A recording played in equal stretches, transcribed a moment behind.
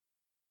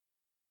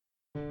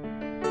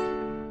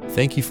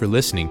Thank you for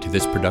listening to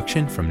this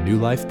production from New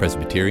Life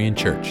Presbyterian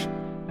Church.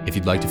 If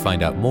you'd like to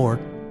find out more,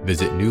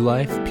 visit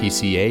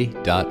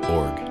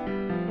newlifepca.org.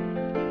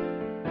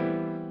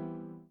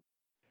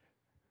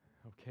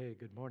 Okay,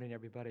 good morning,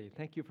 everybody.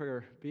 Thank you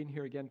for being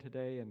here again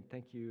today, and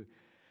thank you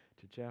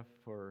to Jeff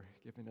for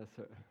giving us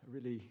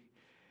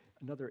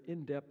another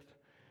in-depth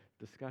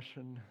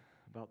discussion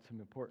about some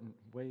important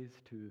ways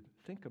to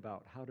think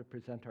about how to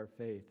present our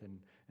faith and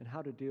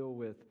how to deal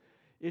with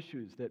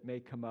issues that may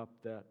come up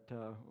that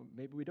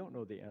maybe we don't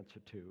know the answer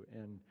to.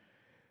 And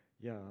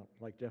yeah,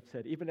 like Jeff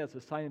said, even as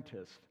a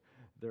scientist,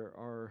 there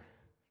are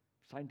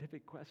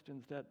scientific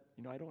questions that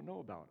I don't know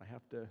about. I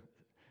have to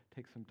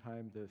take some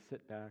time to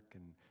sit back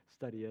and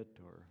study it,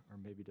 or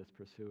maybe just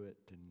pursue it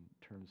in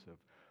terms of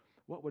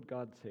what would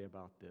God say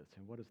about this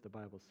and what does the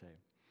Bible say.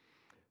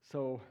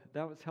 So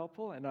that was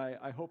helpful, and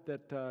I hope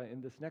that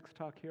in this next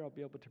talk here I'll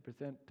be able to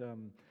present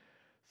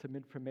some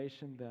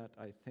information that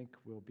I think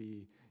will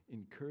be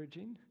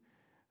encouraging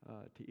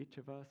to each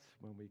of us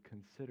when we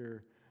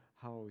consider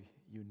how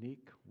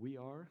unique we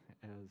are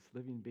as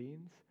living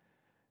beings.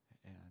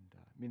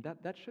 And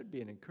that should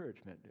be an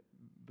encouragement.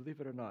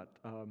 Believe it or not,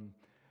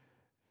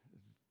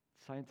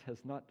 science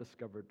has not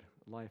discovered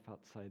life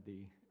outside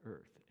the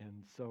earth.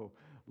 And so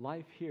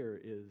life here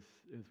is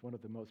one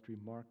of the most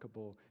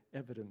remarkable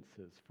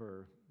evidences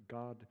for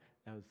God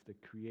as the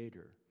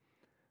creator.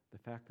 The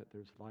fact that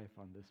there's life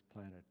on this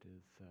planet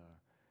is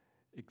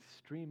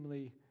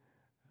extremely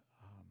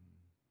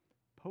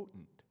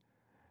potent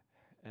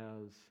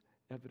as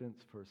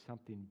evidence for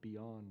something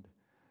beyond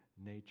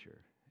nature.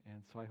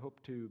 And so I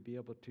hope to be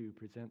able to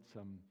present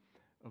some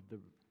of the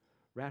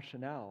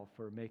rationale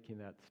for making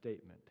that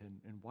statement,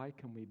 and why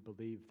can we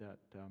believe that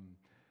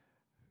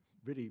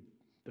really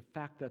the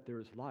fact that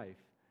there is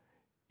life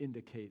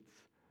indicates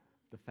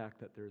the fact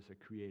that there is a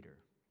creator.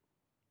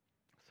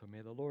 So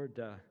may the Lord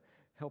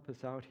help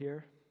us out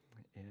here,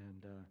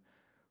 and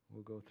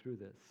we'll go through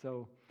this.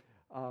 So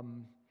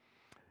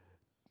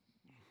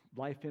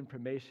life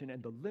information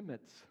and the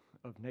limits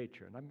of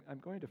nature. And I'm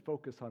going to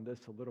focus on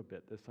this a little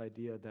bit, this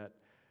idea that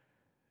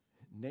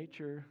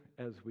nature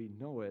as we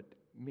know it,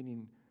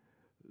 meaning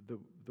the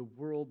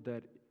world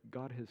that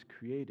God has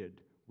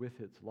created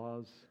with its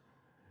laws,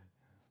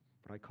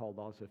 what I call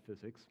laws of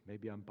physics.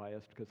 Maybe I'm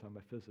biased because I'm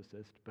a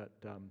physicist, but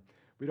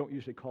we don't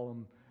usually call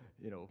them,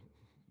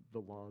 the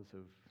laws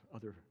of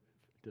other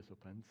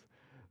disciplines.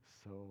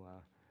 So,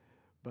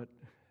 but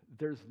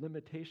there's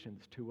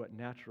limitations to what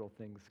natural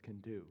things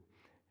can do,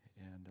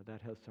 and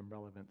that has some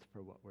relevance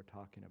for what we're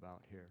talking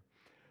about here.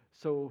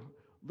 So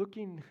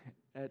looking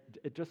at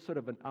just sort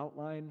of an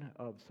outline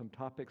of some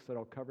topics that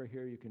I'll cover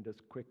here, you can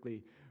just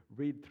quickly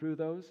read through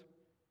those.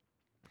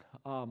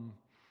 I'll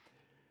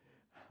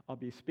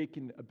be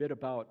speaking a bit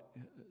about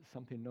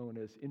something known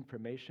as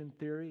information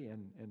theory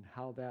and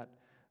how that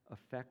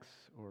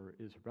affects or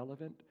is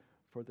relevant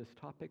for this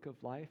topic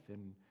of life,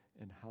 and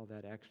how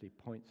that actually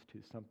points to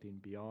something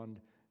beyond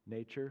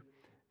nature.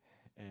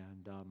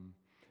 And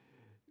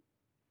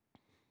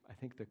I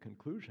think the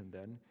conclusion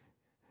then,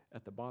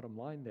 at the bottom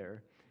line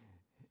there,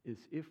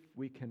 is if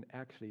we can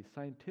actually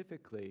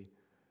scientifically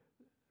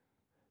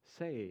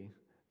say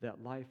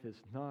that life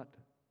is not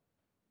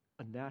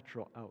a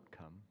natural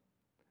outcome,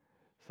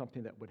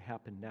 something that would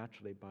happen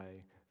naturally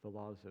by the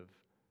laws of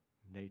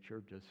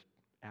nature, just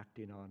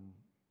acting on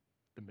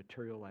the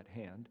material at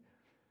hand,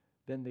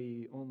 then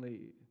the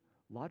only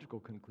logical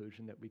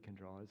conclusion that we can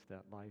draw is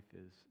that life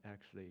is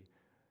actually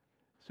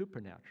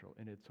supernatural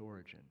in its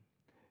origin.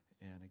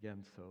 And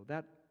again, so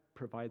that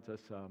provides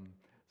us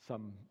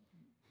some,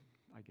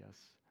 I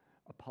guess,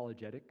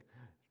 apologetic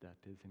that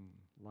is in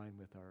line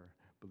with our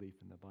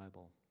belief in the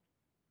Bible.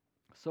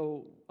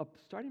 So a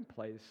starting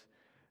place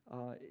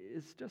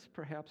is just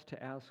perhaps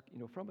to ask,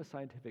 from a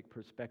scientific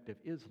perspective,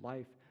 is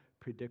life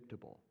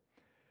predictable?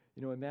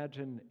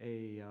 Imagine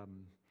a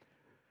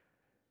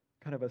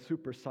kind of a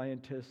super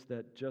scientist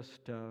that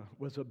just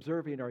was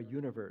observing our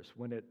universe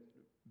when it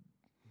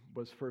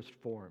was first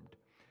formed,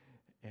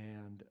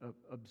 and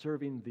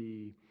observing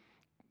the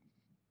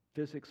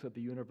physics of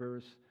the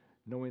universe,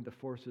 knowing the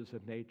forces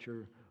of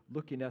nature,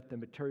 looking at the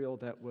material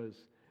that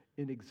was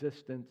in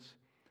existence.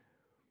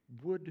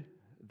 Would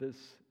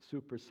this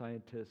super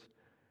scientist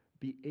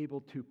be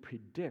able to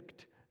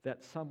predict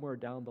that somewhere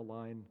down the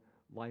line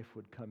life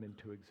would come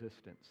into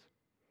existence?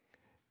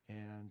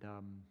 And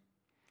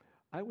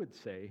I would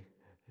say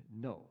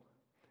no.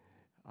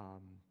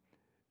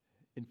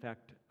 In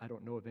fact, I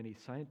don't know of any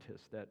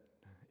scientist that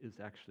is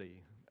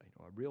actually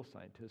a real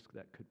scientist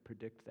that could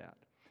predict that.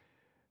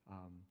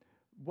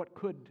 What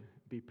could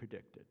be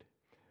predicted?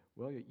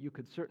 Well, you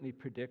could certainly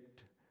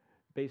predict,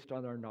 based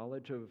on our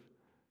knowledge of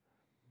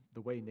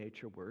the way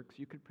nature works,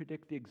 you could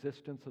predict the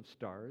existence of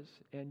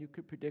stars, and you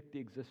could predict the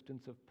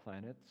existence of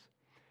planets,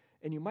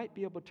 and you might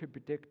be able to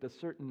predict a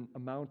certain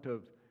amount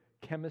of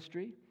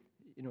chemistry.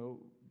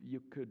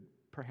 You could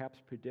perhaps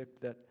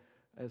predict that,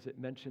 as it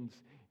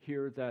mentions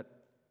here, that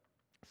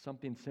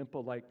something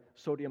simple like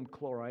sodium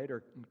chloride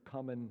or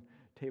common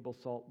table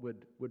salt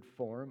would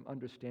form,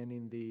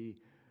 understanding the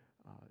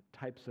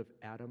types of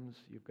atoms.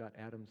 You've got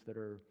atoms that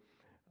are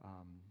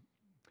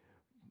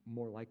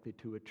more likely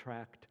to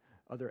attract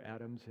other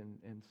atoms,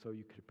 and so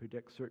you could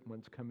predict certain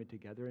ones coming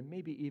together, and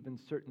maybe even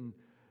certain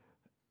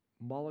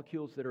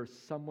molecules that are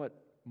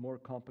somewhat more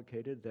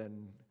complicated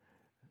than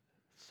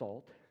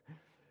salt.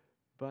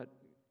 But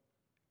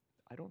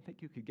I don't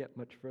think you could get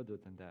much further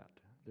than that.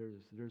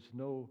 There's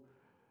no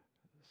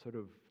sort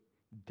of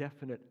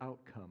definite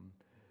outcome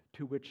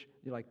to which,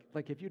 like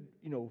if you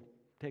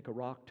take a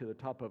rock to the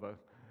top of a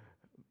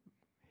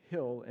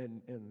hill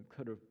and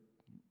sort of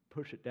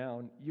push it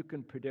down, you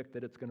can predict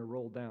that it's going to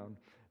roll down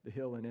the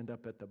hill and end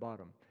up at the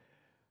bottom.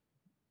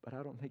 But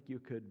I don't think you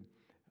could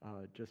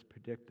just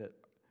predict that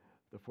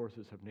the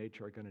forces of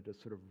nature are going to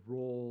just sort of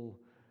roll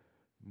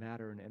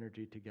matter and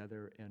energy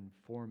together and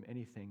form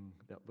anything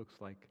that looks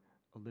like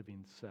a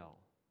living cell.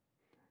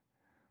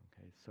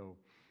 Okay, so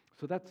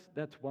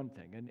that's one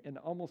thing. And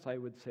almost I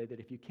would say that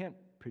if you can't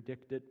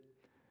predict it,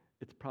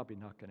 it's probably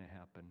not going to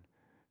happen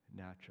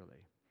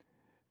naturally.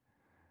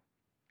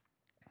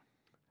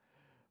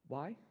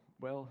 Why?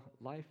 Well,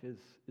 life is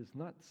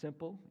not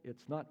simple.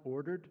 It's not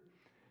ordered.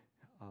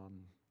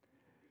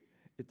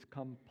 It's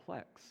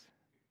complex.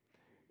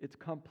 It's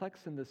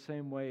complex in the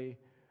same way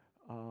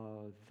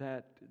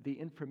that the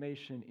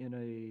information in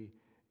an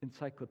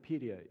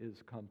encyclopedia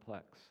is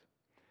complex.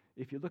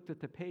 If you looked at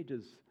the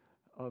pages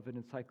of an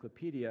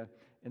encyclopedia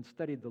and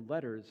studied the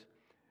letters,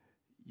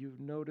 you've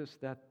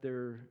noticed that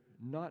they're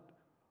not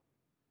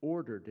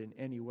ordered in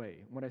any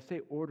way. When I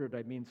say ordered,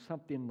 I mean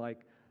something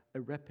like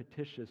a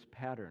repetitious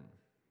pattern.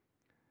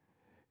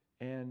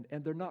 And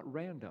they're not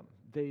random.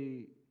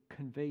 They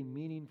convey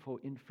meaningful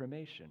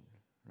information,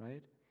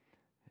 right?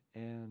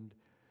 And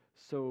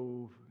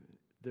so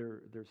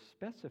they're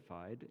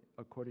specified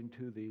according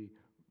to the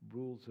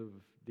rules of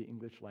the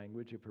English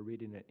language, if we're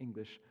reading an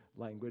English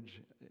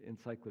language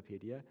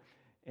encyclopedia,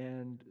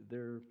 and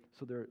they're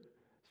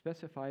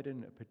specified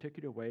in a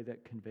particular way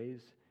that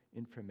conveys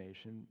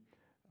information,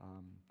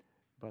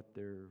 but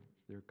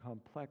they're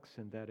complex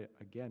in that,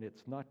 again,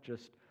 it's not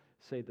just,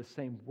 say, the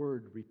same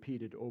word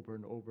repeated over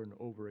and over and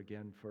over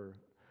again for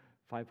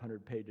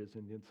 500 pages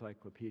in the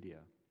encyclopedia.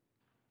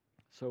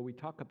 So we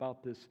talk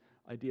about this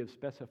idea of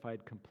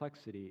specified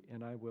complexity,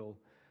 and I will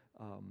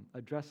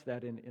address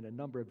that in a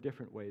number of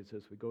different ways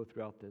as we go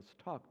throughout this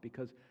talk,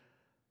 because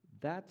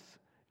that's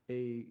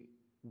a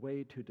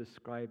way to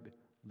describe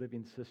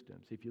living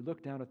systems. If you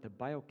look down at the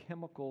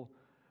biochemical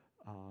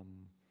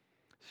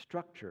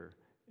structure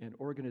and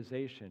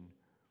organization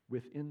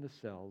within the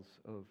cells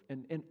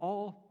and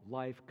all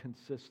life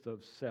consists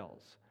of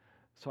cells.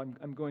 So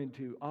I'm going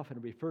to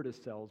often refer to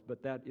cells,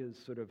 but that is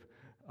sort of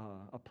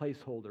a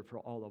placeholder for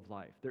all of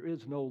life. There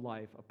is no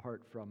life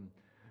apart from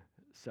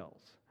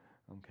cells,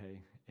 okay?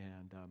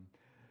 And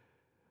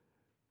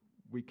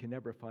we can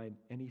never find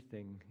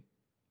anything,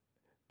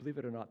 believe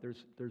it or not,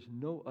 there's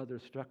no other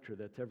structure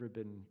that's ever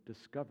been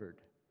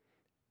discovered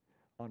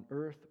on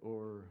Earth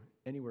or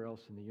anywhere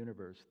else in the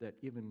universe that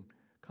even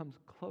comes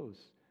close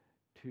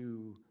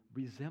to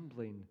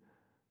resembling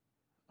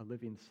a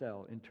living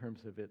cell in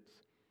terms of its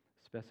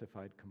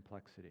specified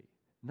complexity.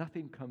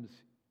 Nothing comes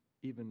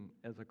even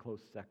as a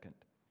close second.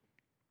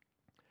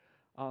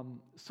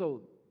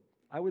 So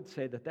I would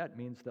say that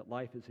means that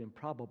life is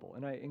improbable.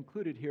 And I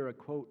included here a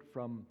quote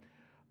from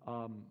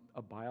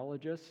a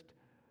biologist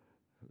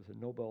who's a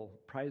Nobel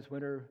Prize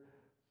winner,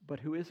 but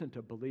who isn't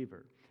a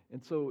believer.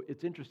 And so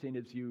it's interesting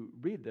as you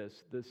read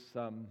this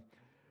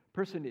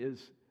person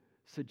is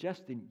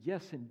suggesting,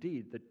 yes,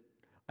 indeed, the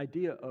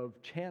idea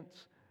of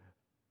chance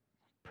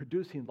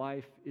producing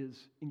life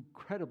is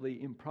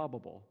incredibly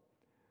improbable.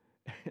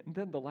 And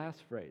then the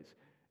last phrase,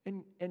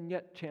 and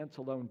yet chance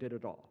alone did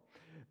it all.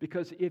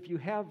 Because if you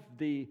have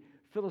the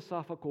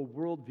philosophical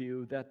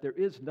worldview that there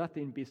is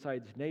nothing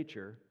besides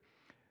nature,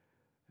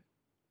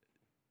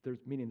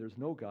 meaning there's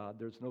no God,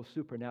 there's no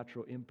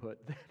supernatural input,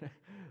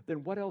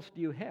 then what else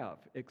do you have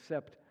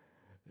except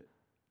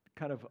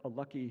kind of a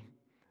lucky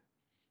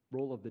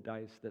roll of the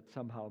dice that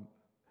somehow,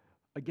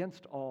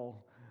 against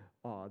all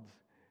odds,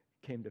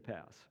 came to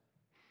pass?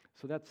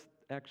 So that's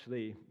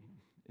actually,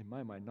 in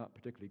my mind, not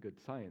particularly good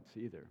science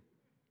either.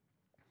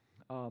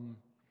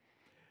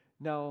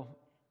 Now,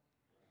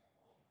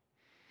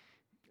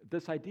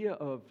 this idea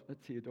of,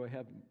 let's see, do I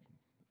have,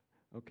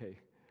 okay,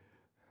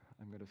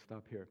 I'm going to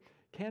stop here.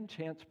 Can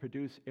chance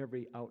produce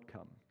every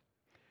outcome?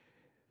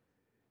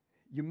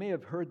 You may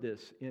have heard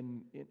this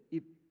in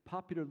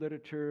popular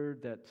literature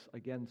that's,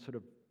 again, sort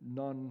of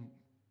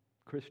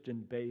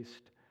non-Christian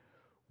based,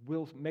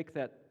 will make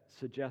that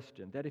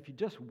suggestion that if you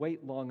just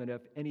wait long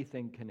enough,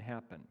 anything can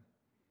happen.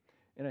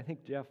 And I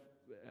think Jeff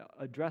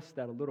addressed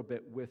that a little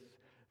bit with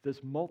this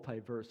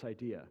multiverse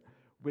idea,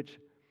 which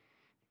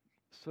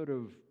sort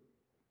of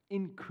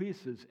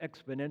increases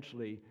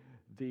exponentially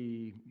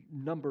the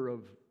number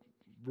of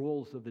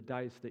rolls of the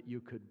dice that you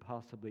could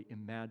possibly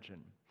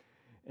imagine.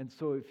 And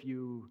so if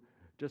you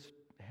just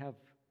have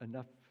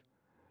enough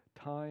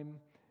time,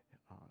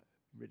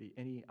 really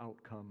any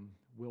outcome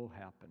will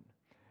happen.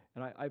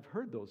 And I've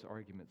heard those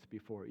arguments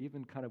before,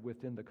 even kind of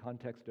within the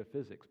context of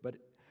physics, but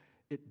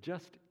it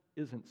just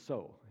isn't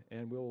so,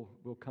 and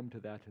we'll come to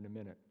that in a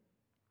minute.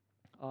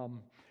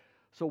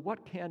 So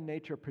what can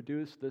nature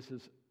produce? This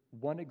is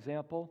one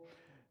example.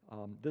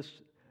 This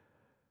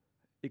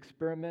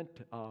experiment,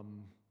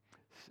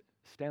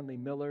 Stanley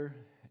Miller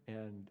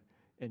and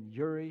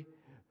Urey,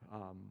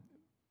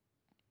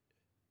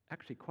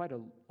 actually quite a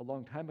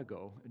long time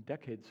ago,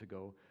 decades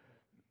ago,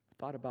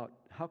 thought about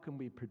how can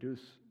we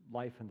produce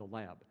life in the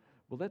lab.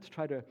 Well, let's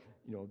try to,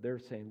 they're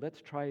saying,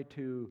 let's try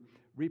to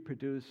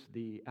reproduce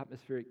the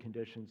atmospheric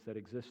conditions that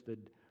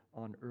existed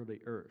on early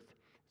Earth.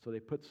 So they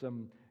put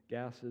some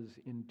gases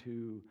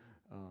into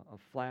a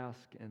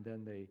flask, and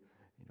then they,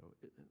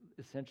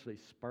 essentially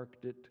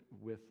sparked it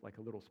with like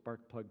a little spark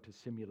plug to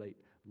simulate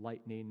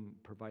lightning,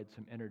 provide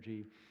some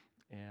energy,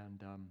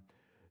 and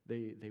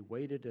they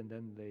waited, and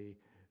then they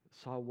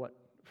saw what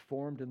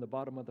formed in the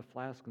bottom of the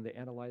flask, and they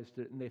analyzed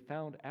it, and they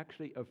found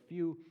actually a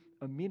few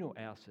amino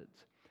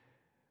acids.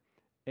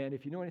 And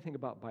if you know anything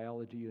about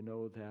biology, you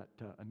know that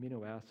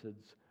amino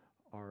acids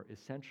are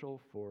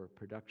essential for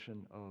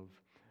production of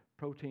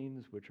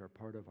proteins, which are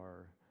part of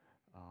our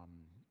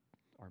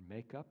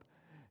makeup.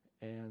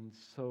 And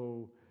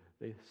so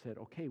they said,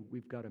 okay,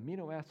 we've got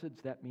amino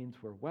acids. That means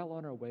we're well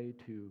on our way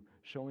to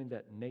showing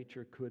that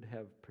nature could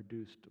have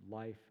produced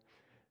life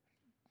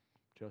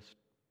just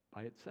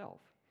by itself.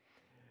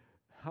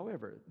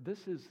 However,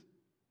 this is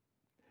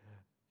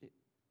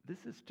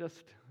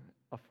just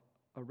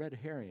a red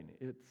herring.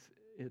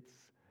 It's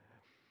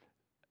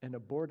an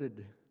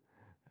aborted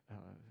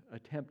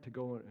attempt to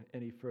go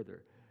any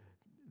further.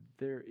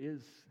 There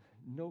is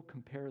no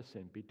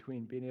comparison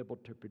between being able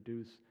to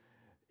produce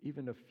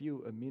even a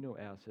few amino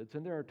acids,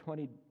 and there are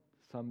 20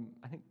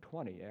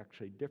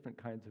 actually, different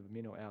kinds of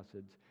amino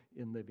acids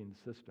in living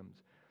systems.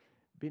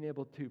 Being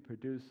able to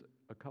produce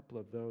a couple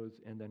of those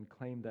and then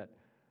claim that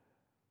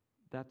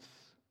that's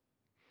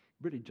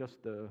really just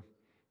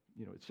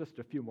it's just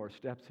a few more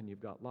steps and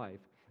you've got life,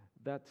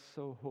 that's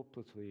so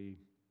hopelessly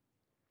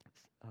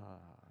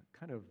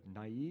kind of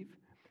naive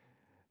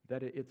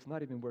that it's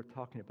not even worth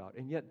talking about.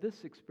 And yet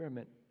this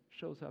experiment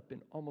shows up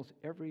in almost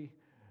every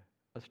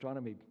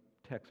astronomy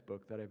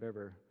textbook that I've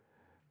ever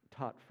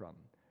taught from.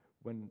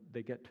 When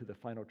they get to the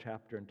final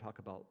chapter and talk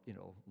about,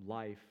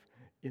 life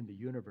in the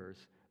universe,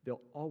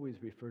 they'll always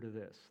refer to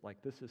this,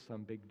 like this is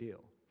some big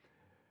deal.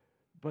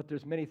 But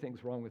there's many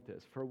things wrong with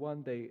this. For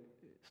one, they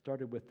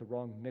started with the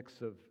wrong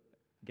mix of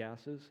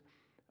gases.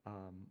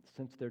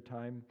 Since their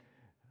time,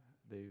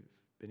 they've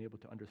been able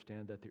to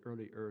understand that the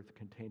early Earth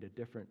contained a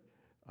different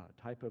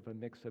type of a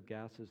mix of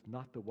gases,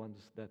 not the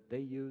ones that they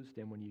used.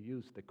 And when you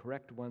use the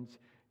correct ones,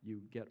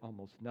 you get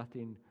almost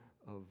nothing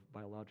of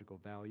biological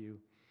value.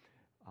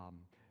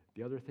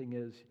 The other thing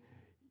is,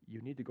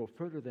 you need to go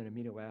further than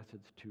amino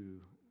acids to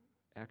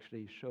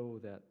actually show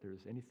that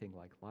there's anything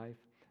like life.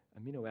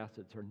 Amino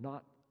acids are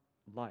not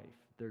life.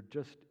 They're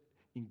just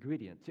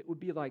ingredients. It would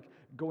be like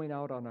going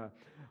out on a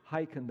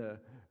hike in the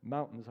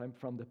mountains. I'm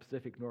from the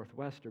Pacific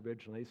Northwest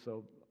originally,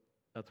 so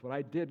that's what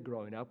I did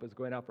growing up, was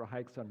going out for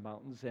hikes on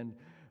mountains. And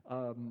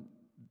I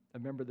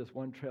remember this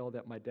one trail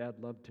that my dad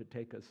loved to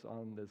take us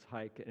on this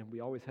hike, and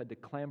we always had to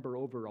clamber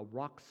over a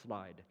rock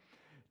slide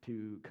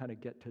to kind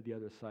of get to the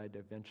other side to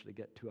eventually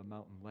get to a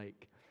mountain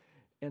lake.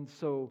 And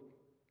so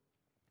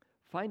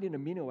finding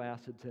amino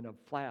acids in a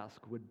flask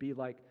would be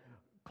like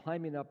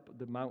climbing up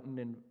the mountain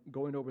and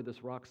going over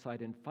this rock side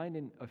and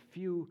finding a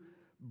few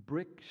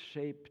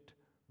brick-shaped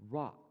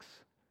rocks,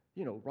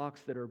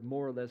 rocks that are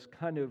more or less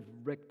kind of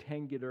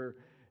rectangular,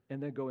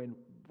 and then going,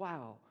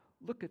 wow,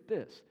 look at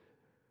this.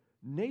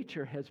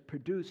 Nature has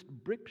produced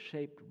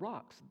brick-shaped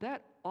rocks.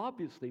 That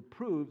obviously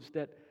proves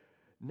that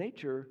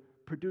nature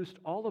produced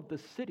all of the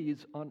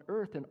cities on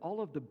Earth and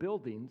all of the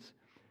buildings,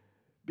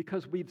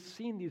 because we've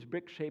seen these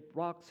brick-shaped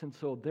rocks, and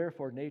so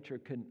therefore nature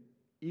can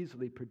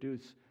easily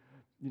produce,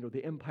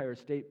 the Empire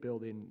State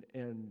Building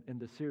and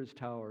the Sears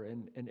Tower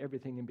and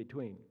everything in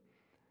between.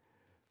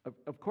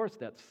 Of course,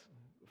 that's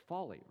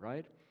folly,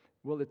 right?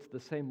 Well, it's the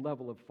same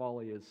level of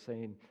folly as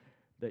saying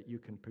that you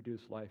can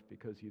produce life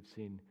because you've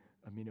seen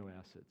amino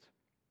acids.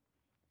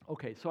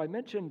 Okay, so I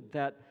mentioned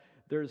that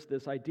there's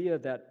this idea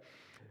that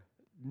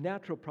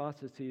natural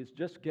processes,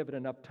 just given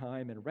enough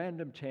time and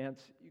random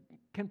chance,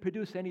 can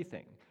produce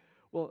anything.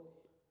 Well,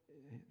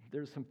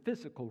 there's some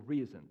physical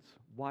reasons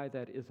why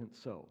that isn't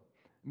so.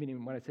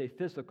 Meaning, when I say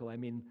physical, I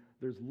mean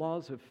there's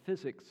laws of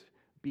physics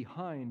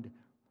behind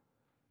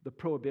the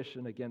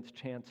prohibition against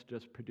chance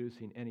just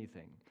producing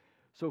anything.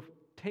 So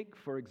take,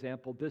 for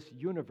example, this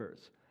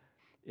universe.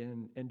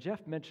 And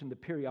Jeff mentioned the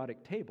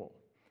periodic table.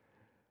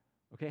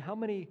 Okay, how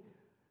many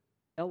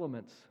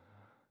elements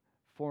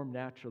form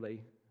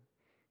naturally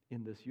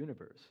in this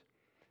universe?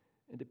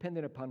 And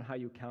depending upon how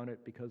you count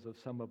it, because of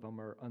some of them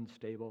are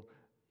unstable,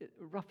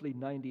 roughly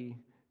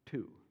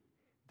 92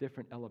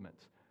 different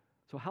elements.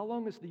 So how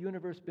long has the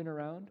universe been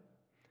around?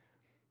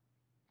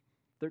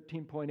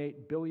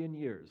 13.8 billion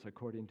years,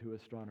 according to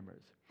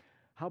astronomers.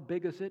 How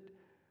big is it?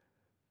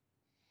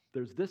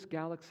 There's this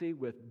galaxy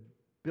with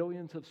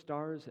billions of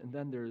stars, and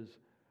then there's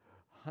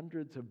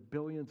hundreds of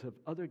billions of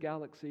other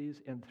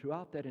galaxies, and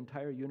throughout that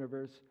entire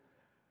universe,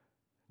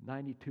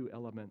 92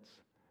 elements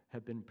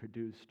have been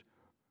produced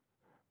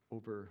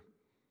over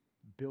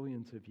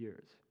billions of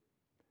years.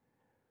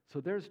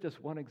 So there's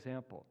just one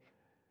example.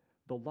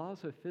 The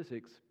laws of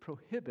physics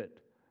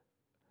prohibit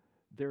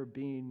there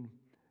being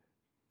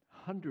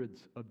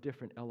hundreds of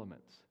different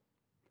elements.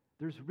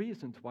 There's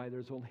reasons why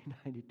there's only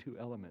 92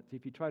 elements.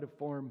 If you try to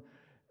form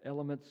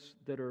elements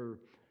that are,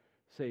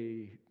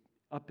 say,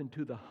 up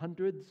into the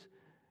hundreds,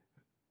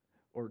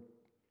 or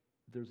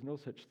there's no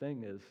such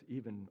thing as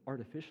even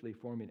artificially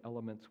forming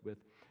elements with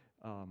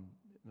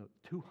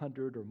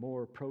 200 or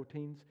more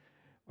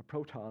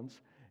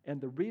protons, and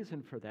the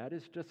reason for that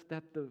is just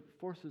that the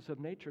forces of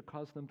nature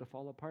cause them to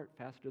fall apart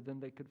faster than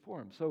they could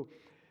form. So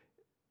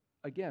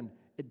again,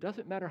 it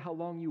doesn't matter how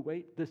long you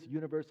wait, this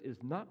universe is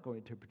not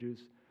going to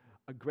produce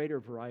a greater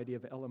variety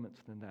of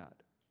elements than that.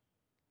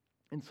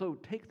 And so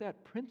take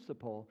that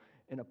principle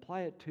and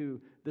apply it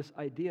to this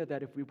idea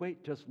that if we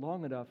wait just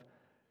long enough,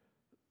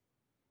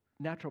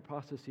 natural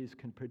processes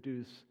can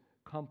produce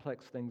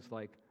complex things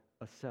like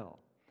a cell.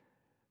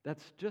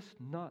 That's just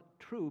not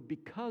true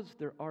because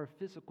there are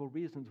physical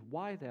reasons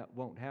why that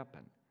won't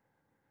happen.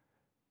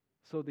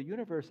 So the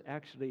universe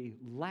actually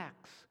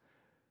lacks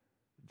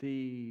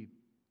the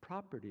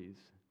properties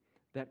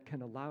that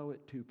can allow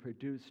it to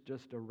produce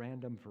just a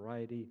random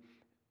variety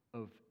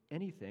of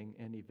anything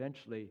and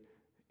eventually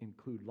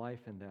include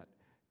life in that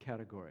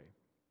category.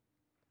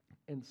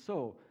 And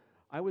so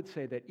I would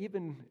say that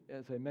even,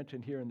 as I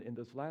mentioned here in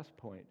this last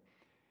point,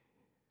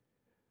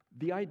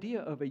 the idea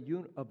of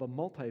a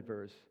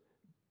multiverse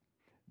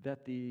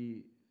that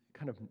the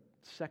kind of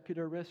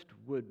secularist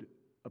would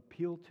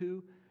appeal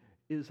to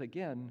is,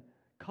 again,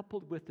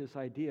 coupled with this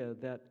idea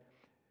that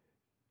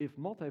if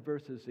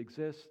multiverses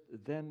exist,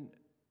 then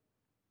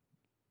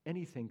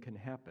anything can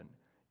happen.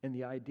 And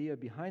the idea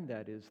behind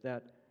that is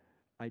that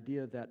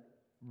idea that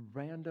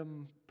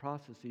random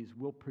processes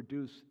will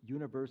produce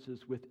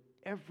universes with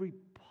every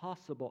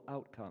possible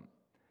outcome.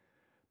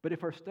 But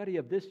if our study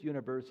of this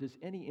universe is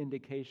any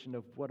indication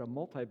of what a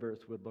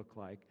multiverse would look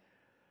like,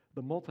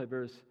 the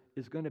multiverse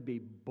is going to be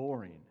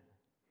boring.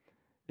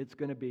 It's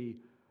going to be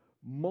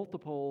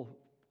multiple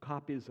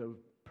copies of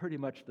pretty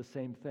much the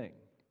same thing,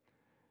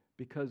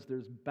 because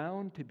there's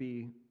bound to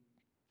be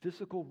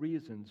physical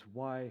reasons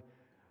why,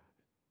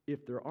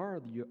 if there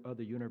are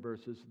other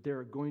universes,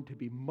 they're going to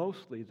be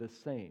mostly the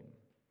same.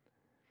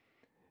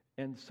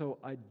 And so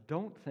I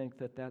don't think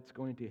that that's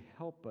going to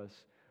help us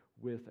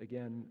with,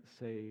 again,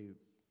 say,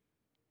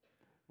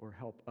 or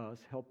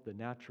help the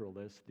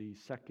naturalist, the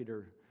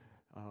secular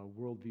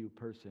worldview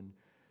person,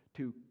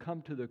 to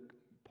come to the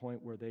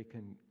point where they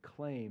can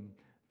claim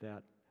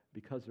that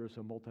because there's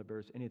a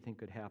multiverse, anything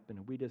could happen,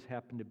 and we just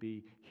happen to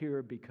be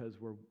here because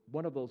we're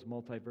one of those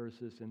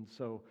multiverses, and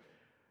so,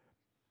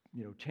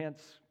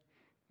 chance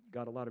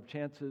got a lot of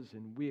chances,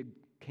 and we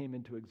came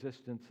into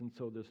existence, and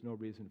so there's no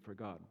reason for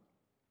God.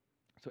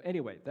 So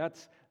anyway,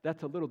 that's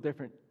a little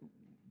different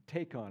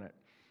take on it.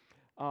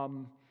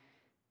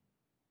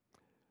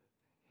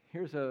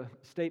 Here's a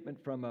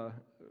statement from a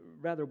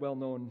rather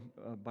well-known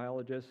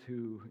biologist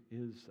who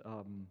is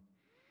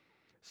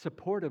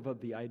supportive of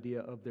the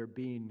idea of there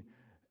being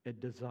a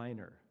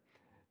designer.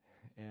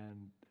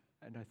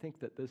 And I think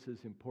that this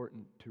is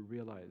important to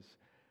realize.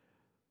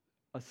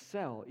 A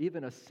cell,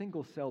 even a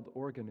single-celled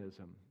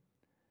organism,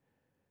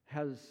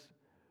 has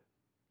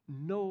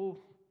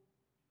no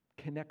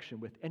connection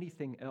with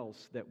anything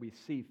else that we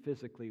see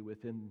physically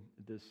within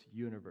this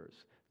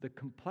universe. The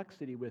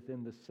complexity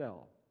within the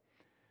cell,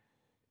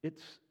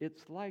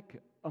 it's like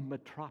a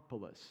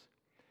metropolis.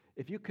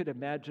 If you could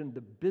imagine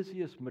the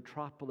busiest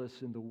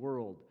metropolis in the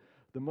world,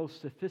 the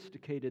most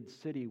sophisticated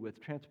city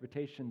with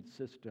transportation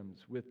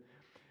systems, with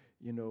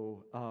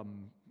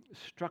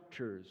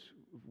structures,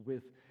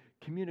 with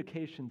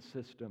communication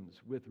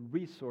systems, with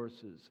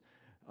resources,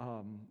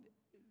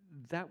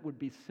 that would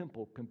be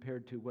simple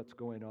compared to what's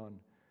going on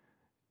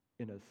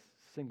in a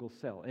single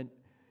cell. And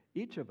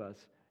each of us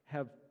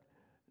have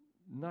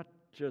not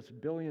just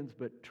billions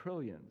but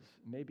trillions,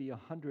 maybe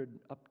 100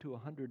 up to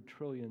 100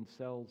 trillion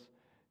cells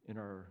in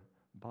our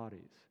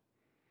bodies,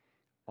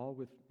 all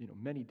with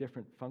many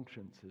different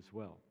functions as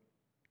well.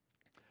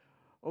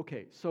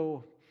 Okay,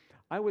 so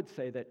I would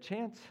say that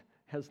chance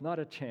has not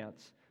a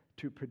chance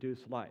to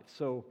produce life.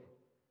 So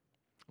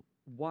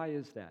why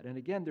is that? And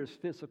again, there's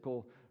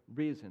physical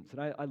reasons. And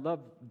I love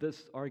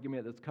this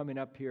argument that's coming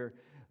up here,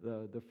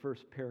 the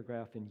first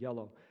paragraph in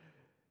yellow.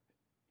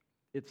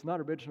 It's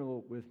not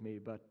original with me,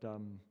 but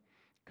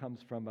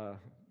comes from a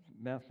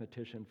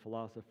mathematician,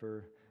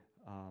 philosopher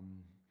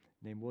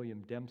named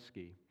William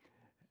Dembski.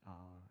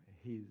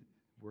 He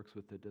works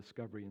with the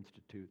Discovery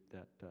Institute.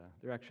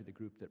 They're actually the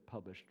group that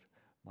published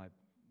my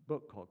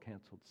book called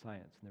Canceled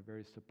Science, and they're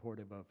very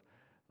supportive of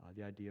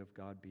the idea of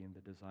God being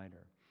the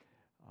designer.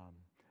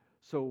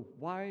 So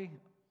why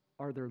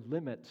are there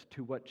limits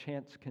to what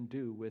chance can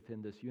do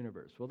within this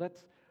universe? Well,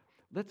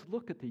 let's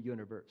look at the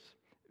universe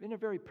in a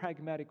very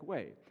pragmatic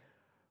way.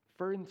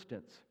 For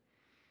instance,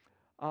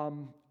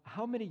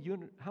 how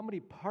many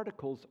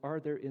particles are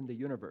there in the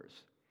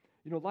universe?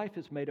 You know, life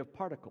is made of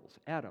particles,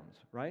 atoms,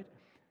 right?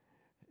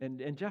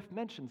 And Jeff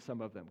mentioned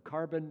some of them: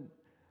 carbon,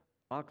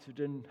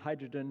 oxygen,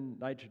 hydrogen,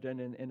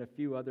 nitrogen, and a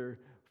few other,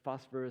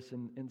 phosphorus,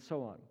 and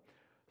so on.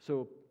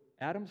 So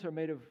atoms are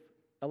made of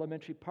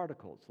elementary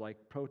particles like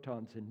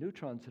protons and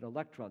neutrons and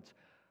electrons.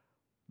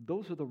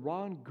 Those are the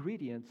raw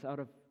ingredients out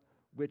of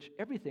which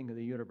everything in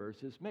the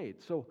universe is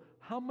made. So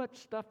how much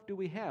stuff do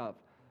we have?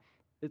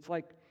 It's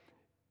like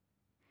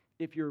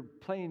if you're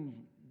playing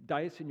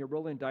dice and you're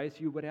rolling dice,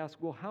 you would ask,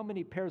 well, how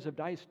many pairs of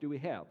dice do we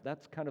have?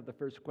 That's kind of the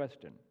first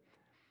question.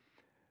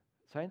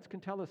 Science can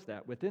tell us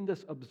that. Within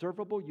this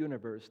observable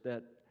universe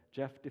that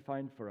Jeff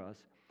defined for us,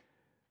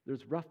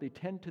 there's roughly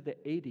 10 to the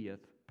 80th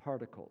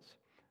particles.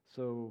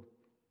 So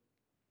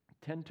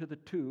 10 to the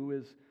 2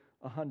 is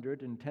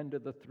 100, and 10 to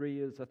the 3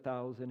 is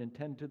 1,000, and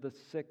 10 to the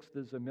 6th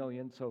is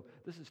 1,000,000. So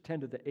this is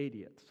 10 to the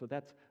 80th. So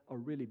that's a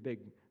really big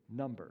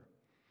number.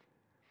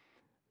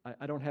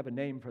 I don't have a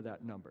name for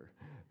that number.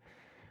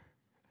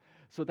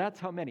 So that's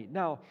how many.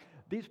 Now,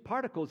 these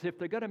particles, if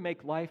they're going to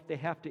make life, they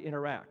have to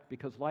interact,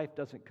 because life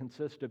doesn't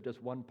consist of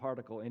just one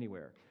particle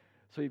anywhere.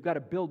 So you've got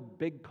to build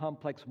big,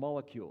 complex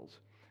molecules,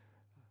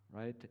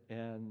 right?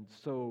 And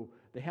so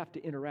they have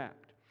to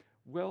interact.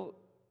 Well,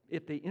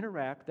 if they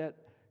interact, that,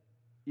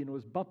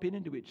 is bumping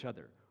into each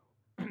other.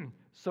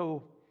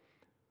 So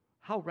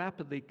how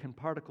rapidly can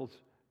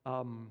particles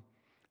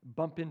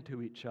bump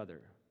into each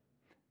other?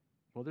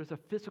 Well, there's a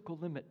physical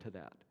limit to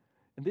that.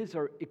 And these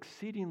are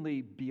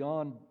exceedingly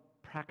beyond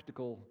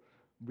practical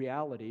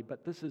reality,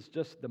 but this is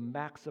just the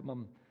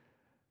maximum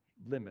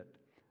limit.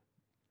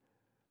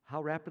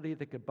 How rapidly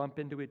they could bump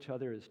into each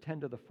other is 10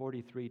 to the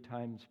 43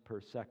 times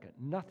per second.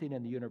 Nothing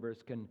in the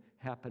universe can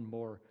happen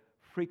more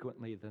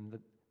frequently than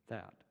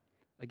that.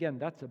 Again,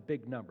 that's a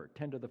big number,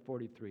 10 to the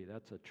 43.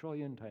 That's a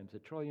trillion times a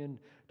trillion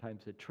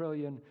times a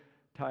trillion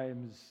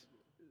times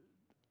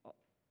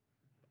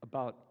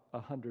about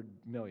 100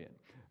 million.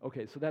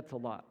 Okay, so that's a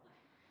lot.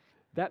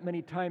 That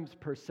many times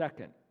per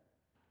second.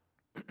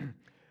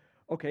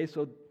 Okay,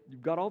 so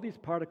you've got all these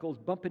particles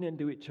bumping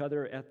into each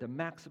other at the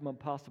maximum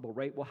possible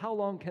rate. Well, how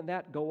long can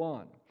that go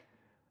on?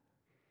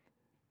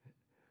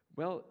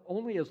 Well,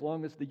 only as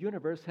long as the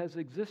universe has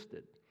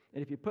existed.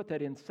 And if you put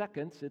that in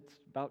seconds, it's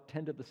about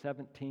 10 to the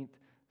 17th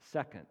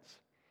seconds.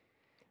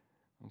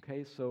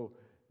 Okay, so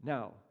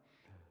now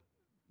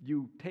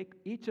you take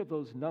each of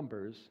those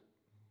numbers,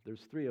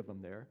 there's 3 of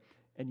them there,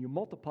 and you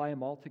multiply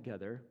them all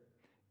together,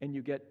 and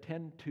you get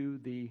 10 to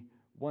the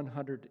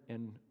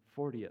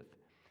 140th.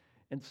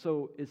 And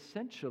so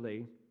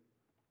essentially,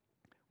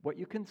 what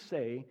you can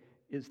say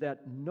is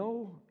that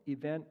no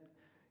event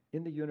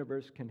in the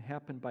universe can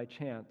happen by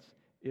chance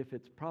if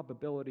its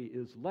probability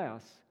is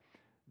less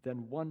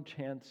than 1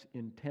 chance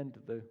in 10 to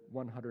the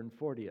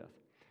 140th.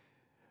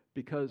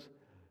 Because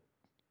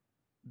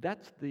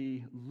that's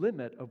the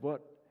limit of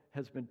what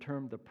has been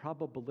termed the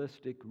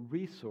probabilistic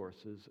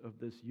resources of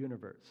this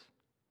universe.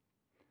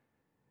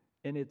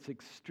 And it's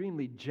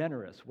extremely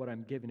generous, what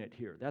I'm giving it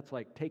here. That's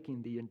like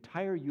taking the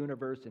entire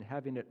universe and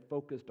having it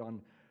focused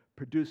on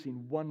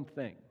producing one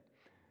thing,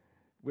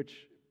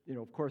 which,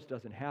 of course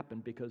doesn't happen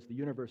because the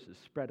universe is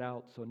spread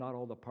out, so not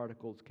all the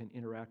particles can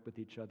interact with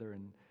each other.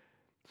 And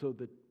so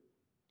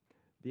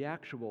the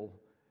actual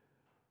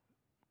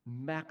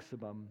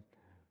maximum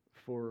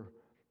for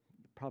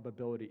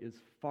probability is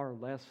far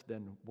less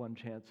than 1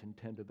 chance in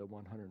 10 to the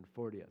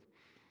 140th.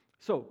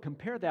 So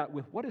compare that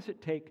with what does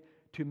it take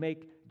to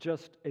make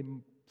just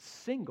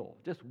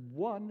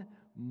one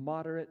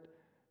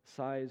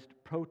moderate-sized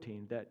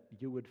protein that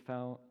you would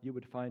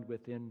find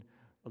within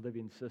a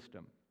living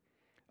system.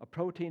 A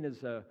protein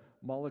is a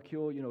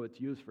molecule, it's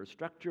used for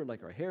structure,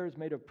 like our hair is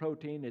made of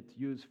protein. It's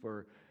used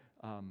for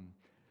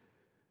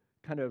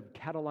kind of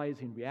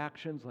catalyzing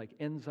reactions like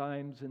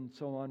enzymes and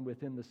so on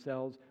within the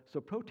cells.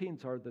 So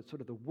proteins are the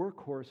sort of the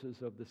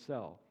workhorses of the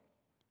cell.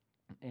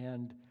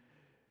 And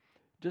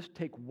just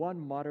take one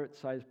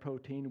moderate-sized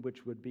protein,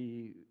 which would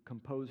be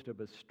composed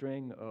of a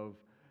string of,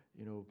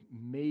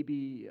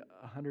 maybe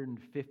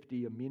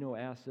 150 amino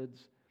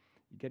acids.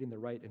 Getting the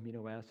right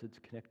amino acids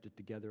connected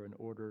together in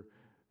order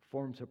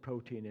forms a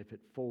protein if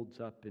it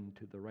folds up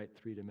into the right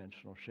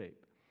 3-dimensional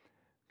shape.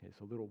 Okay,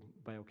 so a little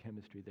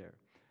biochemistry there.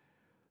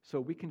 So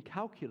we can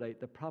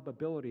calculate the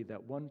probability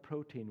that one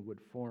protein would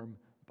form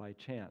by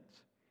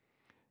chance.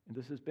 And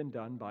this has been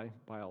done by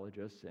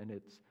biologists, and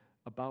it's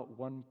about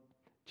 1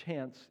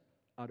 chance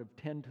out of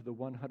 10 to the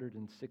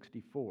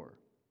 164.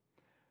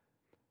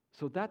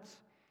 So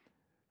that's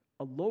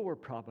a lower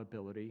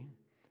probability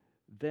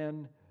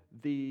than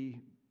the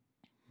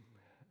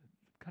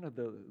kind of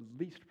the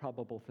least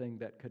probable thing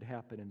that could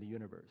happen in the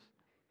universe.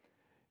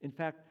 In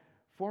fact,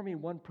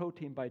 forming one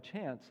protein by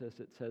chance, as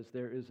it says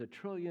there, is 1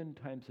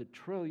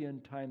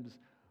 trillion times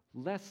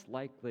less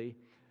likely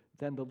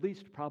than the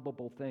least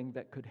probable thing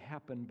that could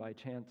happen by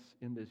chance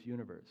in this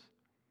universe.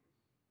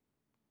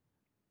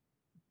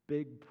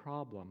 Big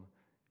problem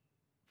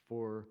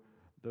for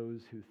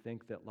those who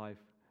think that life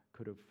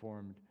could have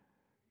formed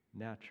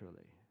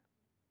naturally.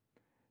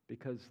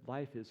 because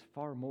life is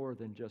far more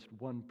than just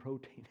one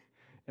protein,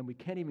 and we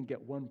can't even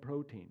get one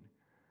protein.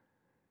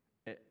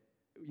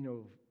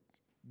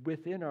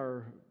 Within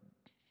our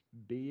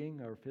being,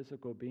 our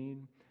physical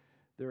being,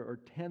 there are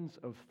tens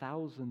of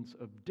thousands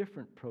of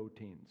different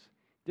proteins,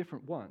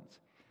 different ones.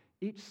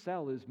 Each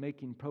cell is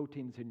making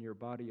proteins in your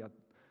body at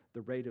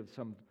the rate of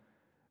some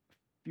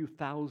few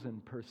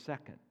thousand per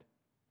second.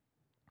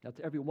 That's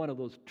every one of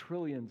those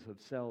trillions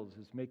of cells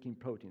is making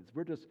proteins.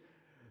 We're just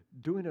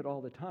doing it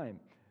all the time,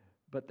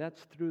 but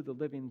that's through the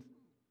living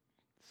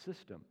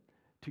system.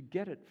 To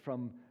get it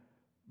from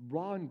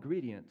raw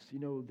ingredients,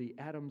 the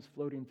atoms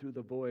floating through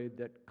the void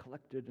that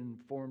collected and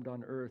formed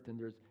on earth, and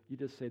you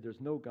just say there's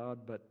no God,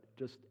 but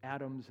just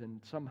atoms, and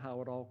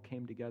somehow it all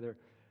came together.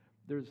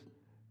 There's,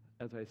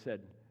 as I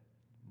said,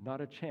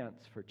 not a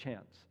chance for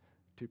chance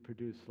to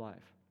produce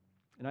life.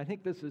 And I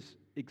think this is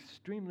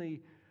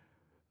extremely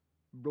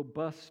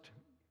robust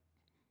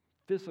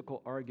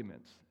physical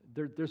arguments.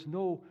 There's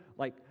no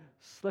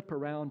slip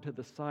around to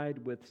the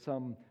side with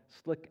some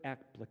slick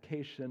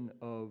application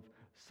of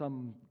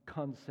some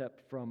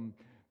concept from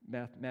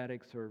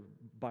mathematics or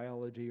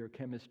biology or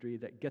chemistry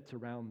that gets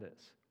around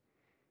this.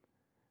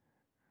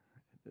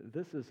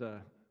 This is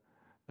a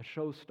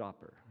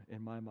showstopper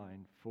in my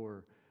mind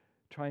for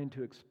trying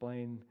to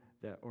explain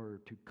that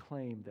or to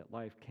claim that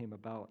life came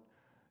about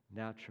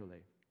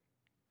naturally.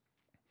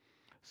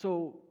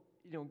 So,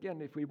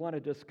 again, if we want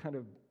to just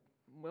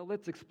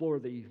let's explore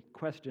the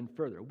question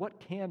further. What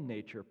can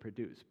nature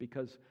produce?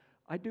 Because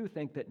I do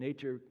think that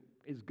nature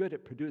is good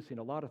at producing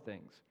a lot of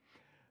things.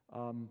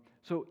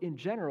 So in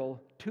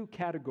general, two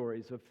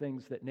categories of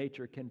things that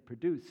nature can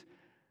produce,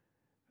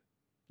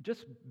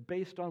 just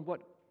based on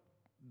what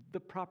the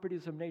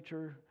properties of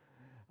nature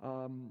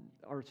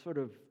are sort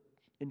of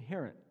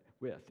inherent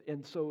with.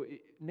 And so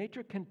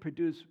nature can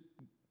produce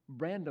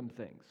random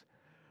things,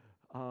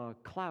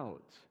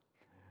 clouds.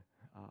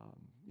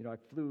 I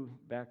flew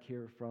back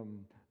here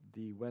from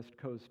the West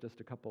Coast just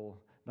a couple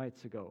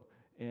nights ago,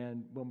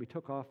 and when we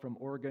took off from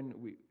Oregon,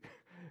 we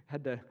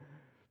had to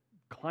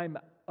climb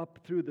up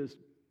through this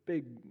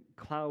big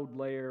cloud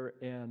layer,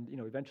 and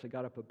eventually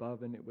got up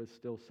above, and it was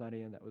still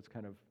sunny, and that was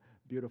kind of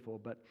beautiful.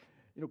 But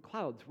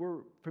clouds, we're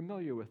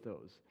familiar with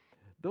those.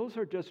 Those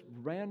are just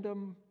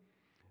random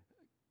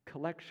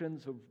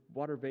collections of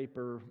water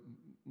vapor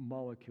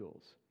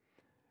molecules.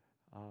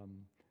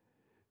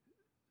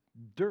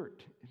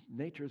 Dirt,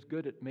 nature's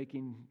good at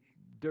making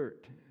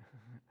dirt.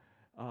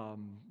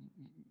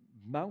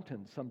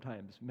 Mountains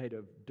sometimes made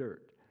of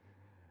dirt.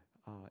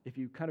 If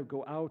you kind of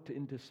go out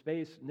into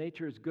space,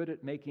 nature is good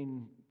at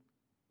making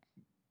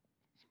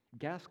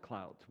gas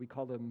clouds. We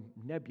call them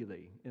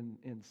nebulae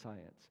in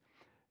science.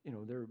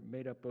 They're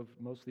made up of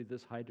mostly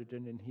this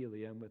hydrogen and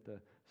helium with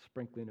a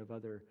sprinkling of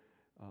other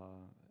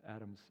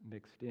atoms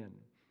mixed in.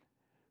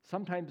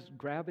 Sometimes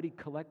gravity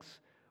collects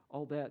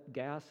all that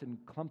gas and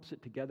clumps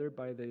it together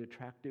by the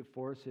attractive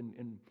force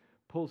and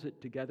pulls it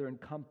together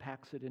and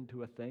compacts it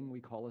into a thing we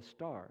call a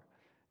star.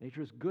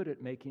 Nature is good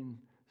at making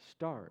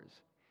stars.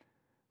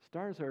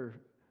 Stars are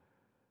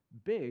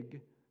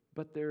big,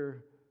 but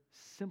they're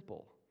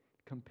simple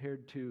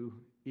compared to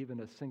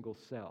even a single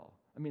cell.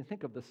 I mean,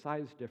 think of the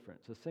size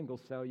difference. A single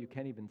cell, you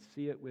can't even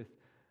see it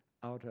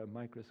without a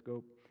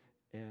microscope,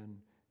 and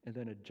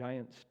then a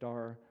giant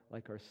star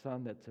like our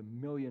sun that's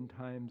 1,000,000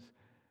 times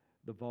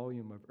the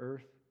volume of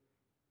Earth.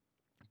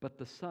 But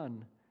the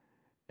sun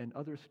and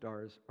other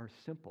stars are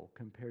simple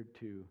compared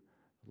to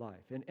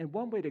life. And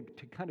one way to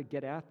kind of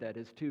get at that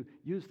is to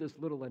use this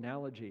little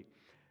analogy.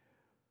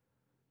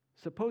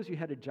 Suppose you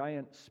had a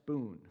giant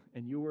spoon,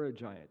 and you were a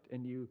giant,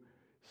 and you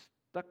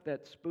stuck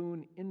that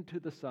spoon into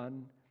the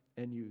sun,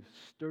 and you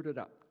stirred it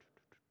up.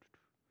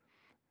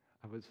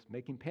 I was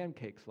making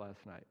pancakes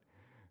last night,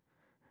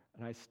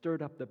 and I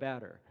stirred up the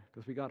batter,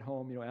 because we got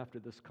home, after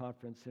this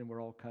conference, and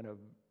we're all kind of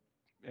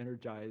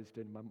energized,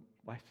 and my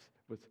wife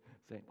was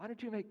saying, "Why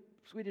don't you make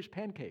Swedish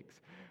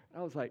pancakes?" And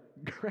I was like,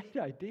 "Great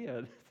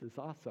idea, this is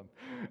awesome."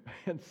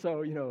 And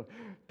so,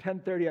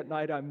 10:30 at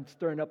night, I'm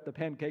stirring up the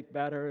pancake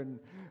batter, and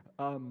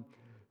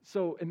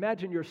so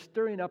imagine you're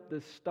stirring up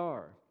this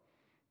star.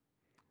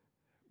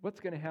 What's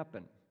going to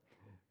happen?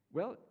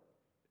 Well,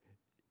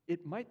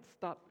 it might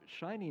stop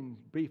shining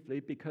briefly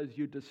because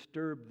you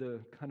disturb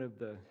the kind of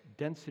the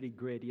density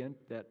gradient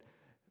that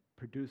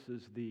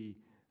produces the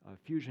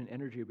fusion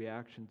energy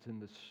reactions in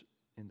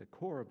the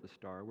core of the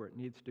star, where it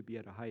needs to be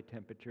at a high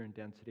temperature and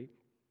density.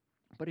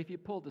 But if you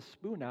pull the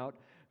spoon out,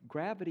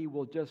 gravity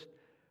will just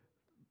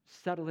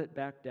settle it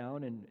back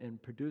down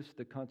and produce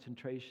the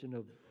concentration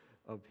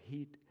of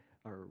heat,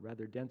 or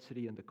rather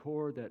density in the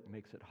core that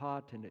makes it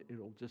hot, and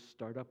it'll just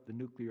start up the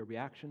nuclear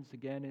reactions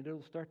again, and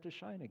it'll start to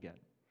shine again.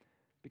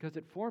 Because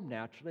it formed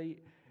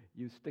naturally,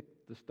 you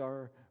stick the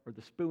star or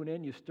the spoon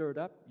in, you stir it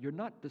up, you're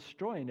not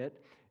destroying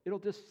it, it'll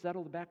just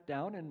settle back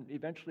down and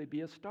eventually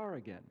be a star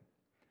again.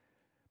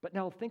 But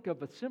now think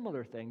of a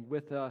similar thing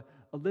with a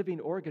living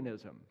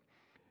organism.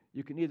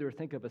 You can either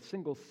think of a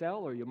single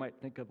cell, or you might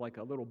think of like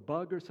a little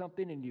bug or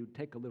something, and you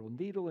take a little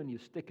needle and you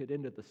stick it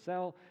into the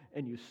cell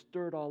and you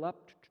stir it all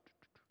up.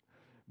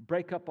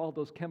 break up all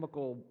those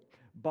chemical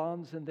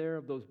bonds in there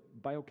of those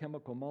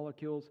biochemical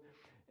molecules,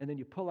 and then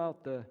you pull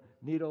out the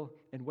needle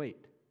and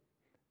wait.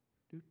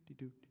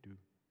 Do.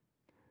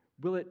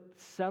 Will it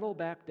settle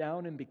back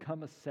down and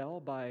become a cell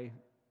by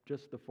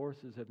just the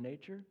forces of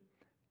nature?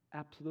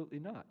 Absolutely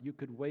not. You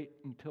could wait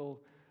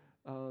until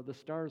the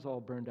stars all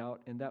burned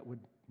out, and that would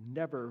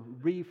never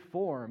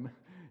reform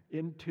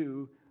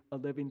into a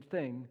living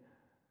thing,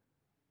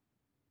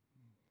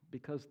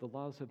 because the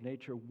laws of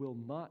nature will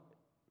not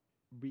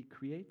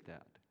recreate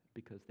that,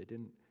 because they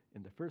didn't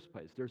in the first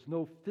place. There's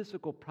no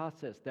physical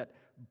process that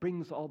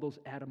brings all those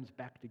atoms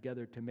back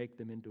together to make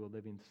them into a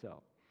living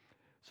cell.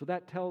 So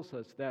that tells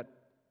us that,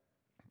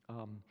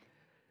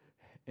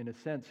 in a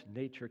sense,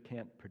 nature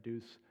can't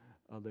produce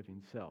a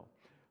living cell.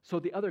 So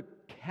the other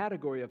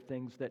category of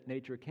things that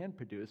nature can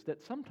produce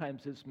that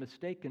sometimes is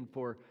mistaken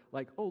for,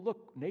 like, oh,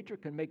 look, nature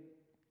can make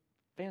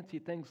fancy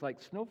things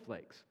like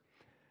snowflakes.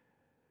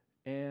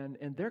 And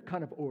they're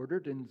kind of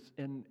ordered,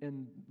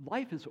 and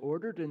life is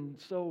ordered, and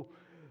so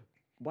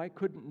why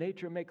couldn't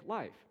nature make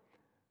life?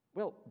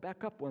 Well,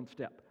 back up one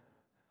step.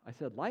 I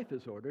said life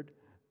is ordered.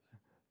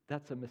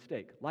 That's a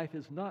mistake. Life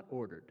is not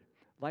ordered.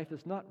 Life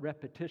is not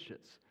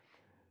repetitious.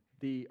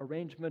 The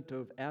arrangement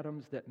of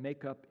atoms that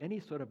make up any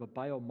sort of a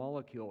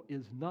biomolecule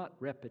is not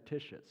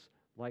repetitious,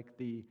 like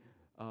the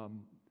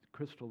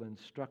crystalline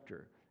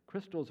structure.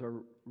 Crystals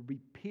are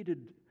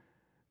repeated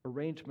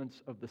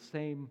arrangements of the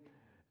same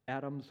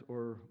atoms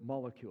or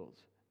molecules.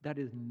 That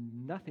is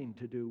nothing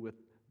to do with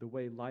the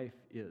way life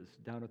is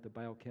down at the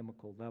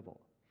biochemical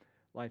level.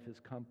 Life is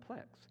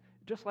complex.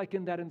 Just like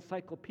in that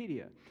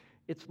encyclopedia,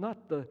 it's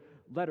not the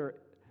letter,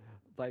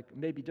 like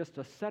maybe just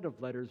a set of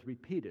letters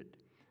repeated.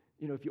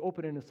 You know, if you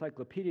open an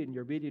encyclopedia and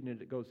you're reading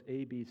it, it goes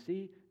A, B,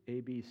 C,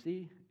 A, B,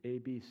 C, A,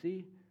 B,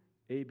 C,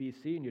 A, B,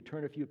 C, and you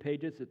turn a few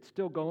pages, it's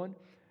still going.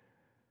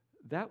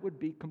 That would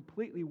be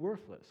completely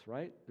worthless,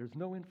 right? There's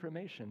no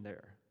information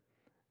there.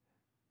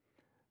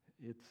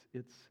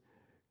 It's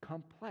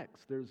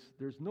complex.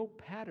 There's no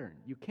pattern.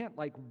 You can't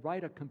like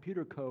write a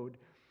computer code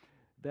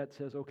that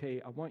says,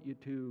 okay, I want you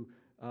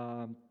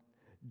to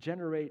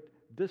generate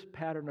this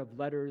pattern of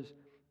letters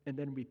and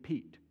then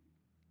repeat.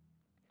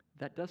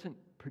 That doesn't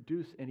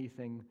produce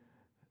anything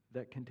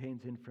that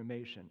contains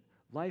information.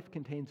 Life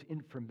contains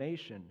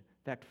information,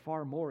 in fact,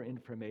 far more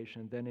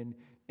information than in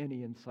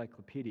any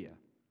encyclopedia.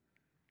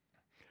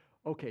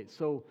 Okay,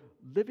 so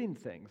living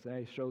things, and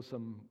I show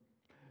some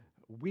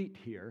wheat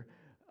here.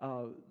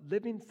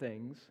 Living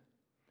things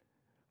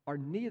are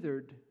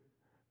neither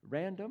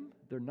random,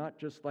 they're not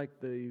just like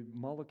the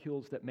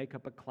molecules that make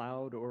up a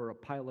cloud or a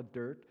pile of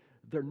dirt.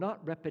 They're not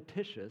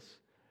repetitious.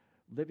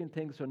 Living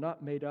things are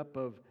not made up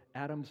of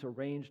atoms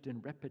arranged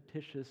in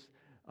repetitious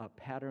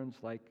patterns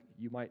like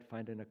you might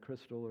find in a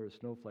crystal or a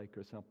snowflake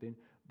or something,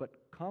 but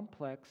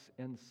complex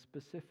and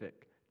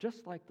specific,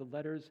 just like the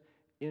letters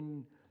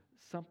in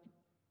some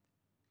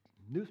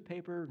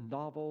newspaper,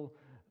 novel,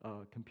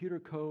 computer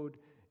code,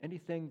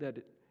 anything that...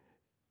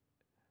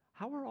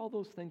 How are all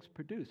those things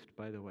produced,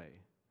 by the way?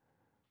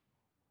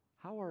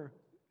 How are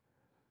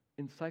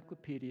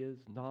encyclopedias,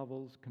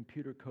 novels,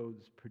 computer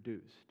codes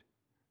produced?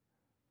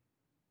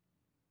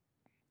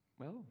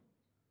 Well,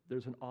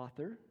 there's an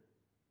author,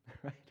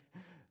 right?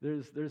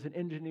 There's an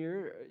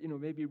engineer,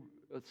 maybe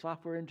a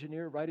software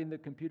engineer writing the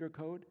computer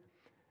code.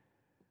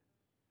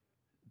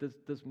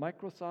 Does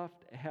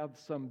Microsoft have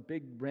some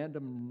big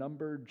random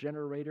number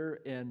generator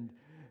and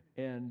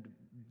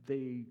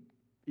they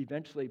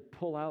eventually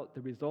pull out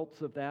the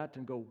results of that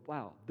and go,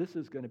 wow, this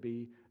is going to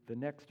be the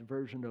next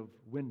version of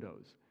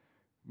Windows?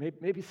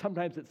 Maybe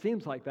sometimes it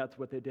seems like that's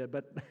what they did,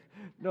 but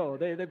no,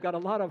 they've got a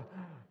lot of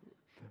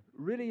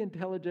really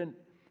intelligent,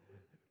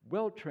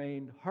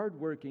 well-trained,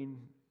 hard-working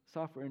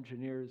software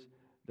engineers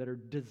that are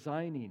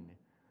designing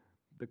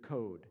the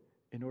code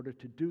in order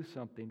to do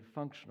something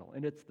functional.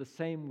 And it's the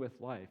same with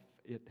life.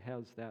 It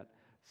has that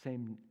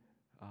same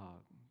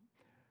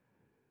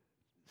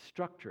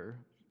structure.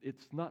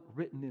 It's not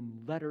written in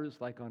letters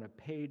like on a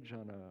page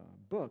on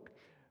a book,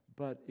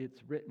 but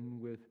it's written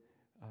with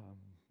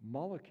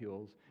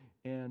molecules.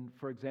 And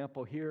for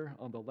example, here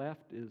on the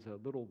left is a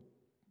little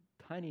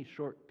tiny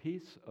short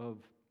piece of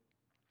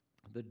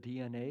the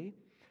DNA.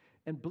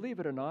 And believe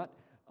it or not,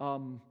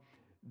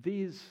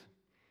 these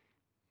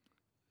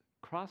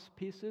cross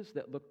pieces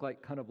that look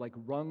like kind of like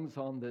rungs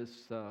on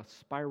this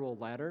spiral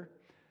ladder,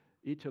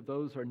 each of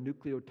those are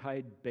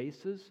nucleotide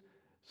bases.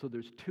 So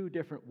there's two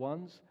different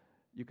ones.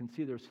 You can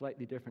see there's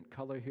slightly different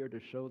color here to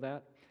show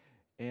that.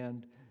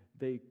 And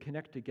they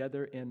connect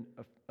together, and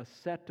a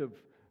set of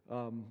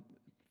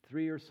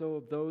 3 or so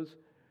of those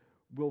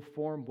will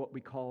form what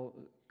we call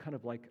kind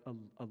of like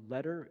a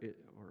letter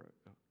or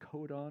a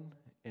codon.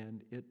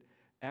 And it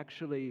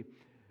actually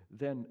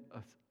then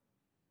a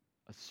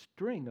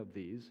string of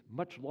these,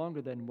 much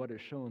longer than what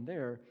is shown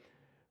there,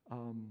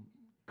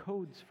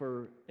 codes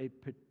for a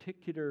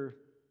particular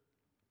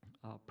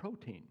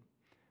protein.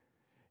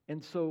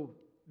 And so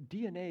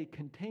DNA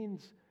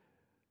contains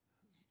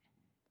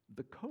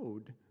the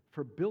code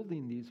for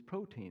building these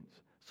proteins.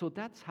 So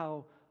that's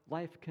how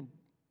life can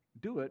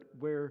do it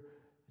where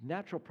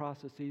natural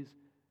processes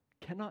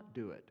cannot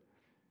do it.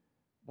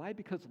 Why?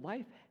 Because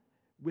life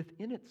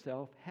within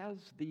itself has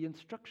the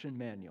instruction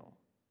manual.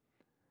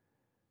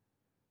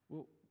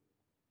 Well,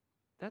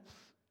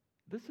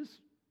 this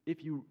is,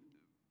 if you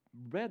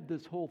read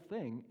this whole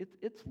thing,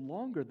 it's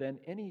longer than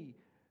any,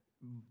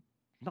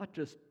 not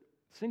just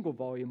single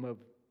volume of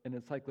an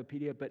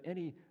encyclopedia, but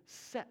any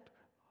set.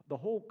 The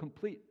whole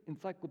complete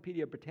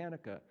Encyclopedia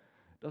Britannica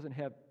doesn't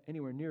have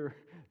anywhere near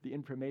the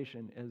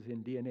information as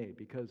in DNA,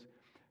 because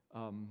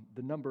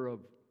the number of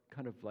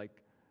kind of like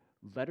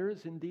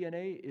letters in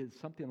DNA is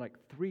something like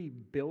 3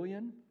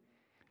 billion,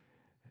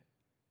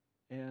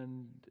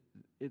 and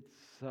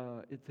it's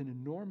an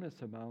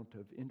enormous amount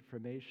of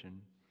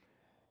information,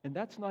 and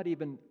that's not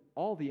even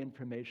all the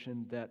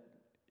information that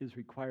is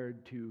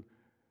required to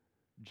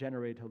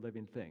generate a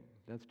living thing.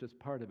 That's just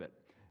part of it.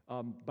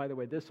 By the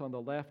way, this on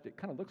the left, it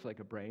kind of looks like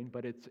a brain,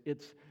 but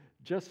it's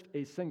just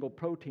a single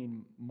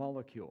protein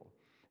molecule.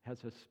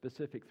 Has a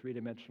specific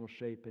three-dimensional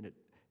shape, and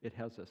it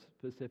has a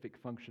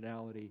specific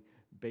functionality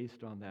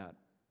based on that.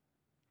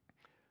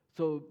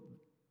 So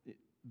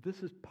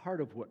this is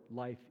part of what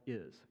life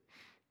is.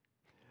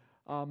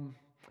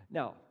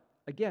 Now,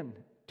 again,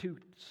 to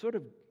sort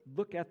of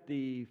look at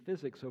the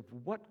physics of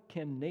what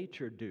can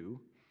nature do,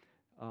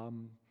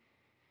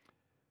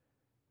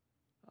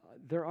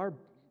 there are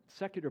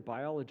secular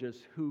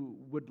biologists who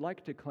would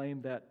like to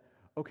claim that,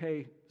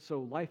 okay,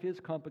 so life is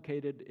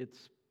complicated,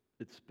 it's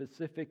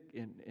specific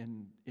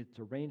in its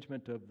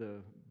arrangement of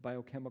the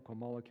biochemical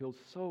molecules,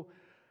 so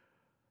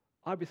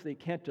obviously it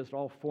can't just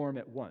all form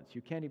at once.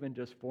 You can't even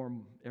just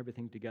form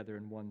everything together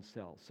in one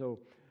cell. So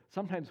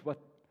sometimes what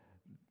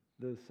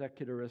the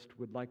secularist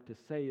would like to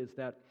say is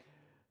that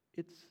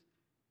it's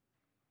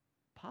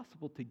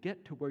possible to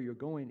get to where you're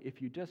going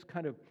if you just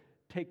kind of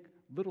take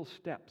little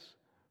steps,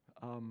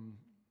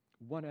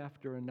 one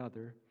after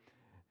another,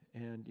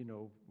 and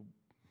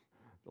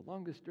the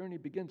longest journey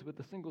begins with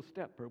a single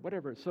step or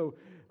whatever. So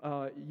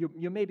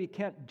you maybe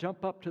can't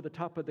jump up to the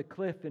top of the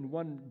cliff in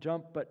one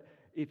jump, but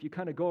if you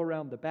kind of go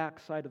around the back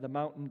side of the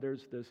mountain,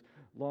 there's this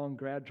long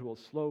gradual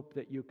slope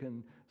that you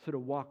can sort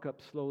of walk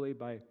up slowly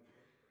by.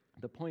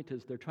 The point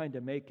is they're trying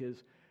to make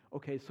is,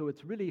 okay, so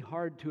it's really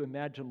hard to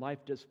imagine life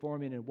just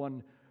forming in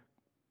one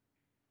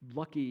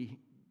lucky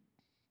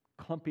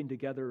clumping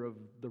together of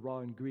the raw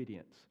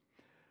ingredients.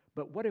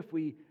 But what if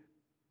we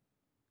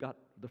got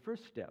the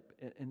first step,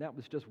 and that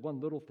was just one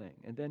little thing,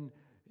 and then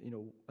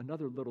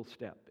another little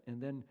step,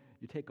 and then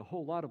you take a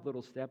whole lot of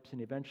little steps,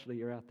 and eventually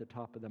you're at the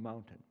top of the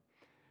mountain,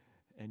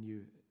 and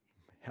you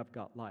have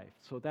got life.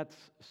 So that's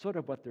sort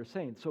of what they're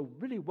saying. So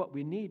really what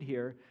we need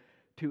here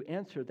to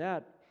answer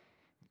that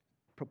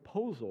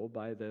proposal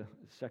by the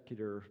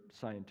secular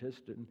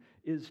scientist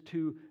is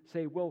to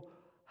say, well,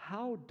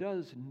 how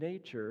does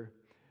nature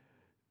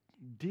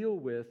deal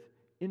with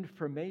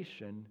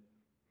information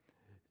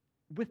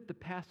with the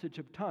passage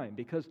of time?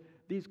 Because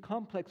these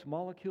complex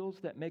molecules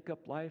that make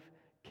up life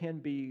can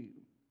be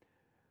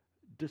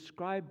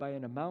described by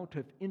an amount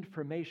of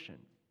information,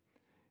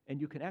 and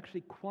you can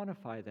actually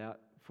quantify that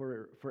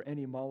for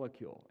any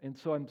molecule. And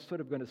so I'm sort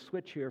of going to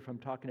switch here from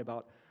talking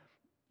about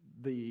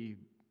the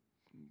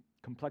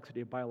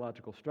complexity of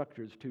biological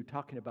structures to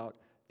talking about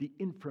the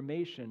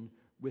information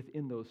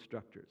within those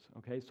structures.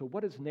 Okay, so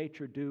what does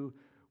nature do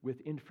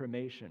with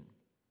information?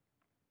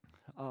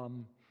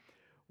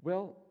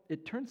 Well,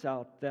 it turns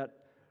out that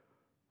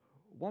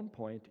one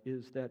point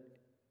is that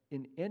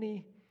in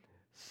any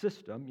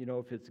system,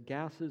 if it's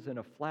gases in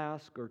a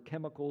flask or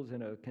chemicals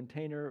in a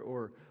container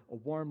or a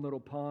warm little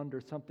pond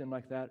or something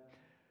like that,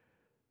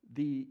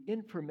 the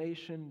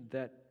information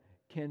that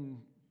can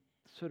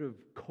sort of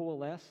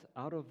coalesce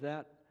out of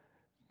that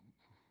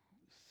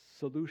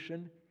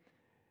solution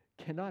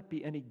cannot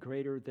be any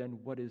greater than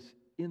what is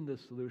in the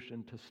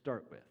solution to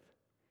start with.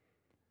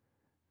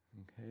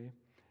 Okay?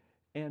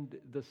 And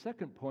the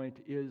second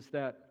point is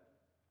that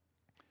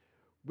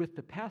with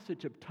the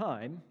passage of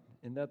time,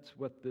 and that's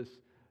what this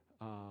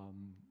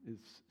is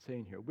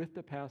saying here, with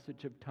the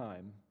passage of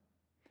time,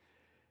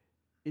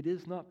 it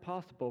is not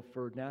possible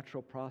for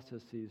natural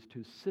processes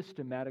to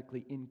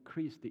systematically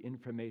increase the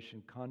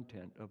information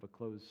content of a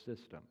closed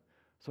system.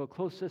 So a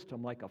closed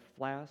system like a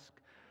flask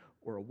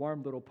or a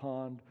warm little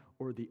pond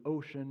or the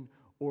ocean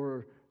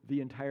or the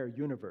entire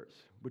universe,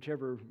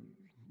 whichever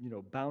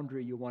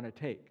boundary you want to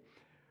take.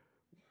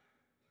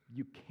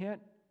 You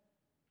can't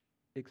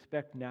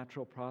expect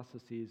natural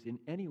processes in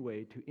any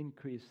way to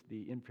increase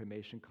the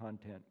information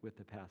content with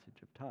the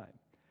passage of time.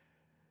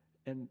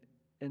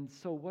 And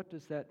so what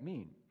does that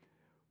mean?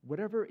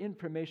 Whatever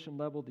information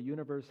level the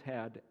universe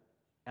had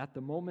at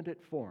the moment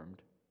it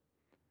formed,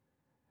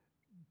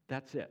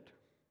 that's it.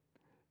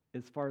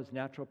 As far as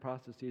natural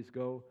processes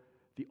go,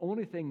 the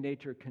only thing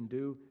nature can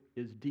do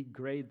is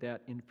degrade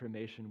that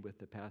information with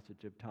the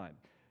passage of time.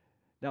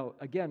 Now,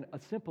 again, a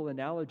simple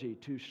analogy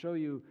to show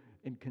you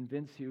and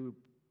convince you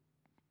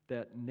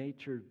that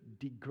nature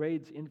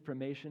degrades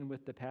information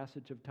with the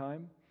passage of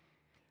time.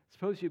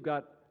 Suppose you've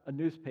got a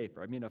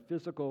newspaper, a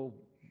physical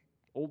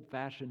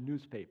old-fashioned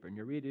newspaper, and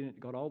you're reading it,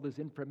 got all this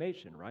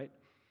information, right?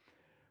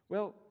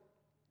 Well,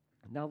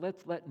 now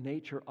let's let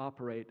nature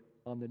operate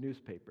on the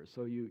newspaper.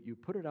 So you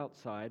put it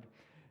outside,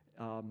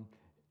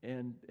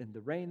 and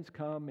the rains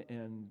come,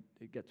 and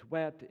it gets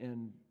wet,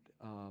 and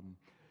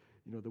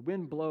the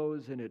wind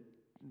blows, and it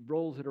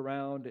rolls it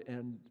around,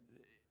 and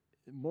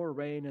more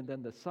rain, and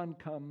then the sun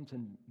comes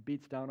and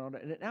beats down on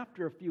it. And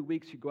after a few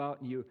weeks, you go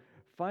out and you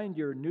find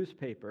your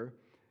newspaper.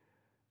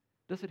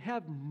 Does it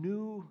have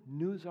new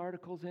news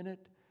articles in it?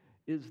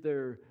 Is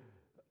there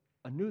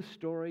a new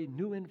story,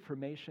 new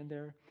information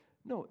there?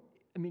 No,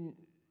 I mean,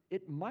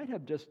 it might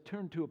have just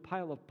turned to a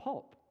pile of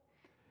pulp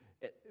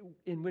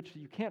in which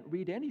you can't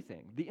read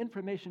anything. The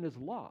information is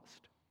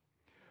lost.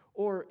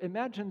 Or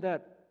imagine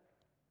that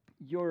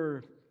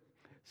your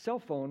cell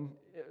phone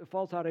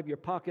falls out of your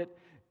pocket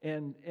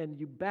and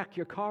you back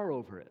your car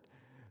over it.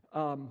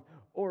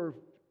 Or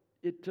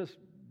it just,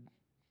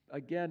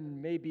 again,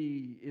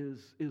 maybe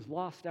is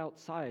lost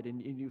outside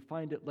and you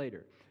find it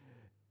later.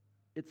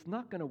 It's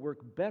not going to work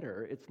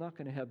better. It's not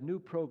going to have new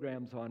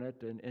programs on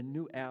it and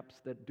new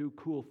apps that do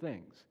cool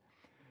things.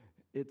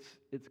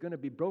 It's going to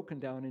be broken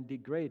down and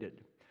degraded.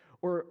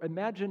 Or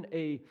imagine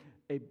a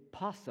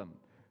possum.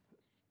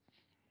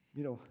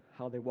 You know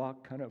how they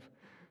walk, kind of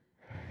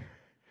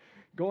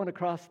going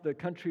across the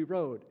country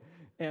road,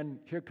 and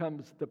here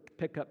comes the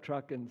pickup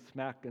truck and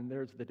smack, and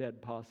there's the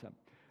dead possum.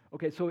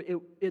 Okay, so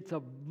it's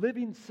a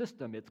living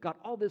system. It's got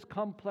all this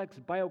complex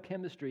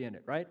biochemistry in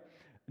it, right?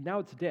 Now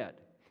it's dead.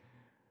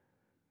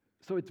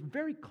 So it's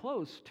very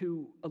close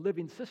to a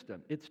living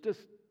system. It's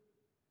just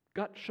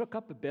got shook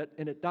up a bit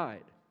and it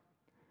died.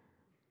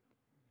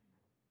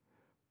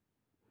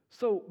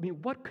 So, I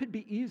mean, what could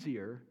be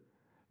easier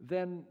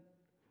than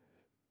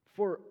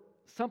for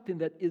something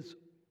that is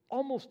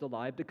almost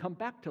alive to come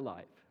back to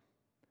life?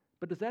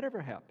 But does that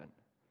ever happen?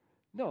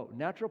 No,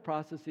 natural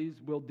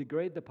processes will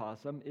degrade the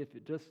possum. If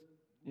it just,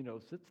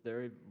 sits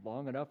there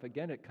long enough,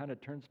 again, it kind of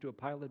turns to a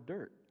pile of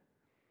dirt.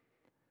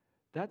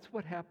 That's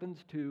what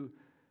happens to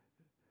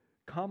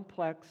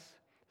complex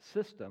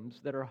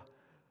systems that are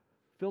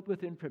filled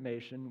with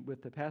information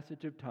with the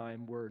passage of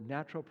time, where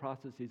natural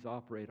processes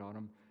operate on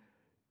them.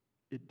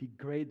 It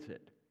degrades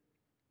it.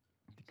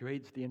 It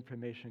degrades the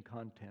information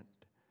content.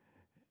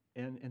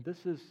 And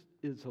this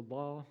is a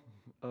law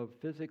of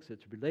physics.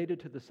 It's related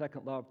to the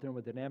second law of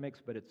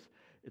thermodynamics, but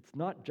it's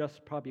not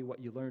just probably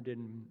what you learned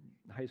in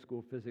high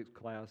school physics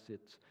class.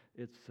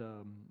 It's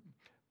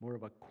more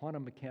of a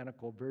quantum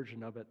mechanical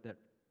version of it that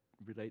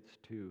relates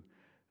to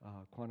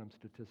quantum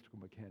statistical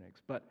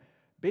mechanics. But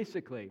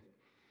basically,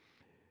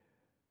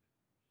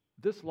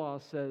 this law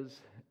says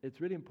it's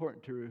really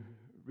important to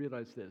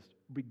realize this.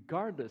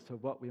 Regardless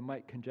of what we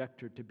might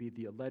conjecture to be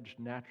the alleged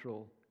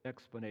natural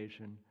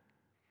explanation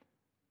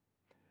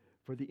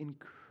for the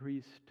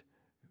increased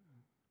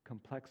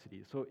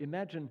complexity. So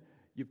imagine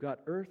you've got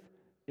Earth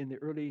in the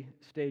early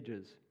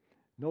stages,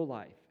 no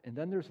life, and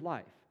then there's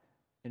life,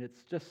 and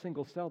it's just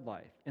single-celled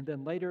life, and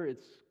then later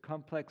it's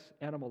complex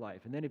animal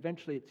life, and then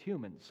eventually it's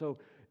human. So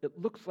it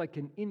looks like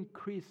an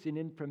increase in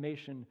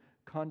information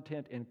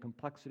content and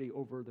complexity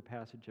over the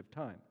passage of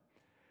time.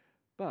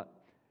 But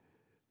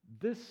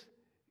this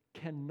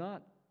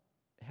cannot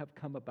have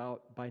come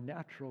about by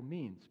natural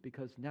means,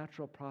 because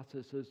natural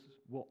processes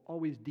will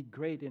always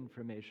degrade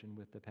information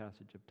with the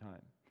passage of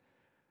time.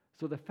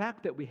 So the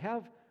fact that we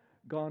have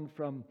gone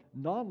from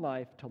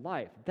non-life to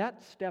life,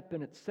 that step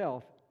in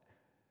itself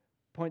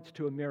points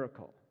to a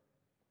miracle.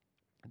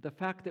 The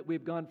fact that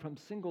we've gone from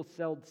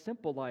single-celled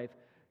simple life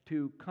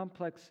to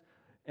complex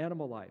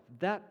animal life,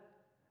 that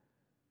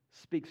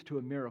speaks to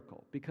a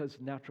miracle, because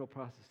natural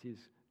processes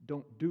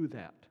don't do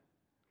that.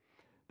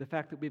 The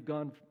fact that we've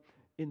gone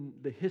in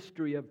the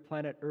history of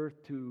planet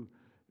Earth to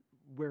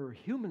where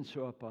humans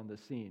show up on the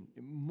scene,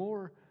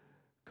 more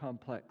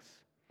complex,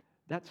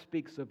 that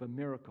speaks of a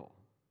miracle,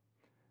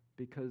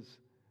 because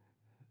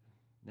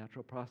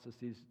natural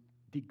processes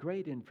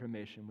degrade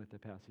information with the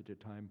passage of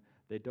time.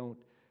 They don't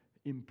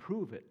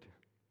improve it.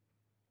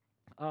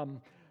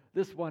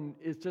 This one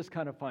is just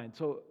kind of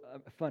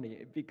funny,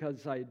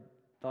 because I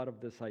thought of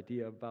this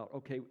idea about,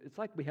 okay, it's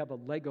like we have a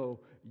Lego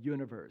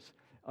universe,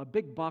 a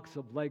big box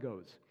of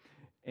Legos,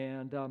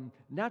 and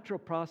natural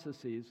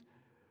processes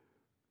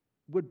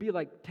would be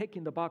like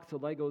taking the box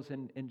of Legos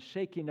and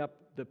shaking up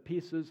the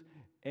pieces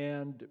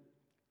and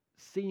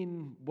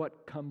seeing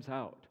what comes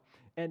out.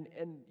 And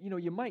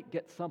you might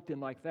get something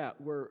like that,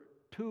 where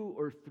 2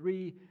 or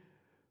 3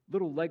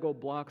 little Lego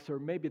blocks, or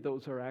maybe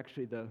those are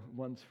actually the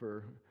ones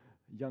for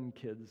young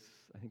kids.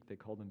 I think they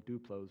call them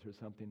Duplos or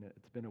something.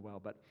 It's been a while,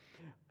 but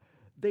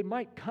they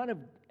might kind of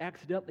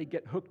accidentally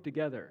get hooked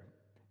together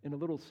in a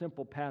little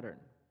simple pattern.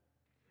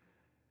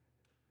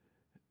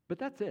 But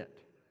that's it.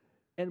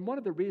 And one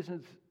of the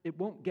reasons it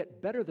won't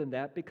get better than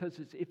that, because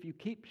if you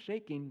keep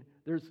shaking,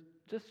 there's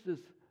just as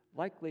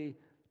likely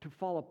to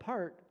fall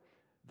apart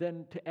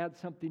than to add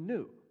something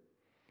new.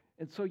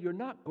 And so you're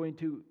not going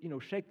to,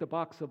 shake the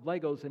box of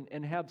Legos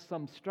and have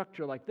some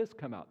structure like this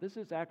come out. This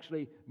is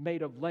actually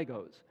made of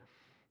Legos.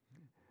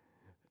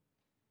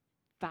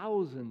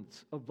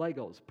 thousands of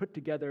Legos put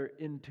together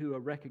into a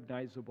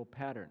recognizable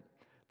pattern.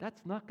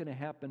 That's not going to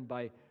happen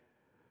by,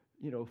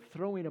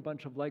 throwing a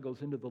bunch of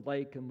Legos into the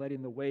lake and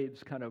letting the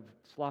waves kind of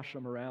slosh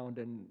them around.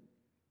 And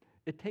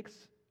it takes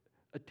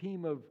a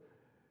team of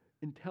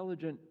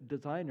intelligent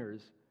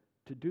designers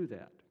to do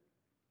that.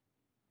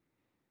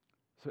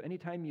 So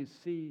anytime you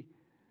see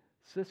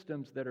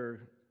systems that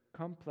are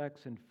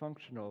complex and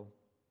functional,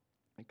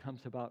 it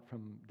comes about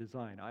from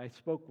design. I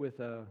spoke with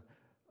a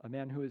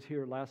man who was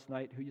here last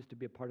night who used to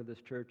be a part of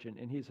this church,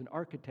 and he's an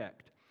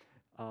architect.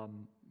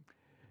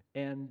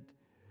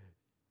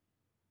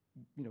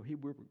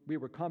 We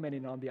were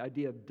commenting on the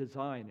idea of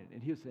design,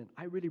 and he was saying,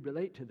 I really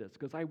relate to this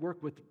because I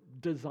work with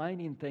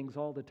designing things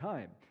all the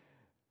time.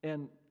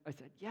 And I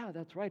said, yeah,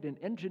 that's right. And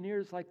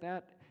engineers like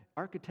that,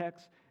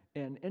 architects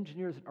and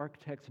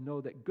architects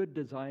know that good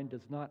design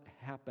does not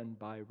happen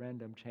by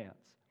random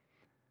chance.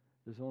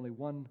 There's only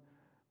one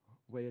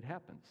way it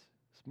happens.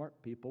 Smart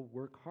people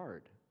work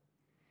hard.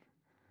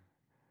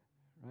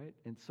 Right?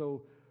 And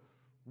so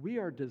we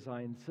are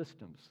design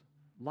systems.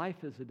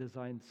 Life is a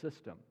design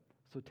system.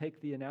 So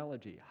take the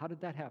analogy. How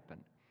did that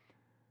happen?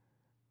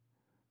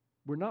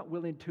 We're not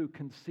willing to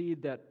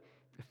concede that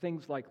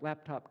things like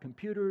laptop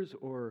computers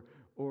or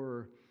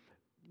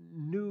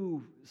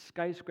new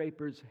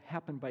skyscrapers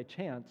happen by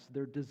chance.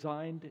 They're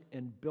designed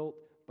and built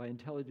by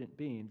intelligent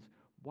beings.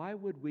 Why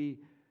would we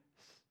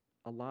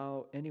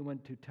allow anyone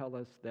to tell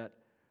us that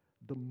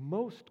the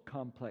most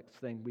complex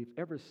thing we've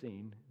ever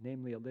seen,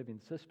 namely a living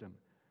system,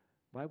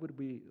 why would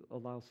we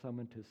allow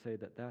someone to say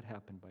that that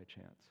happened by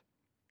chance?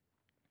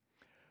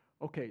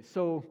 Okay,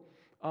 so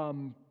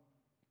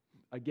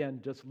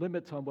again, just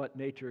limits on what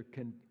nature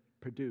can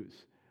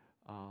produce.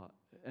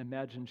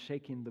 Imagine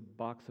shaking the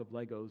box of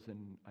Legos,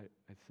 and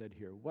I said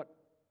here, what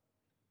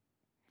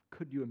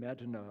could you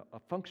imagine a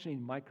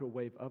functioning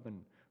microwave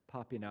oven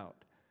popping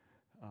out?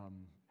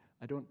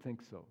 I don't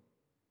think so.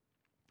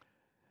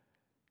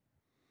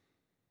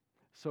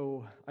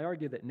 So I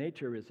argue that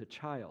nature is a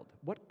child.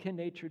 What can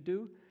nature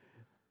do?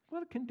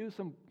 Well, it can do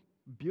some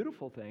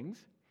beautiful things,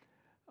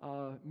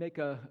 make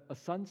a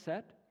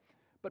sunset,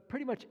 but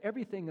pretty much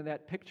everything in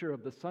that picture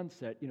of the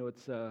sunset,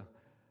 it's a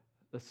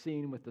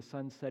scene with the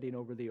sun setting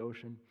over the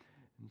ocean,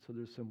 and so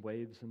there's some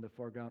waves in the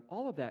foreground.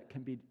 All of that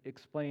can be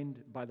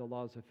explained by the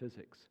laws of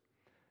physics.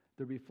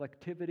 The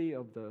reflectivity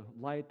of the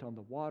light on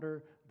the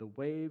water, the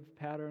wave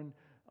pattern,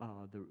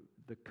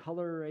 the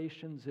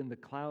colorations in the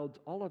clouds,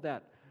 all of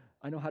that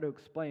I know how to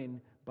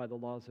explain by the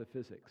laws of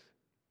physics.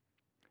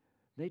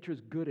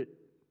 Nature's good at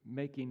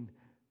making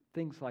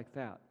things like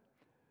that.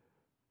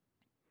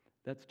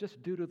 That's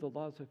just due to the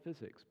laws of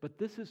physics. But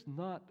this is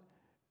not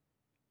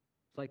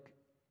like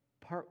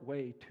part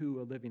way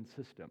to a living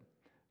system.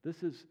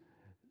 This is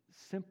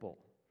simple.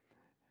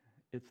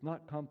 It's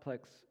not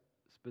complex,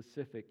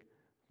 specific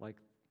like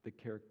the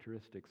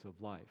characteristics of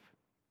life.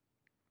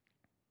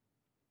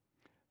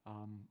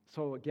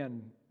 So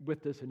again,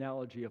 with this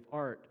analogy of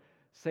art,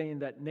 saying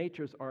that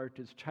nature's art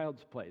is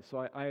child's play. So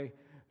I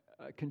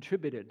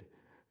contributed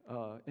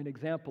an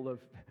example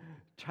of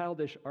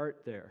childish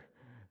art there.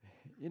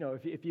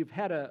 If you've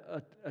had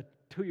a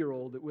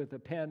 2-year-old with a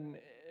pen,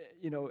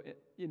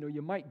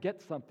 you might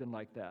get something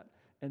like that.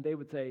 And they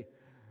would say,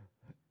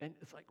 and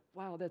it's like,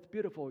 wow, that's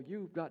beautiful.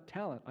 You've got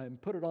talent. And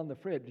put it on the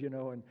fridge,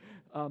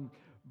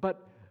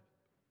 but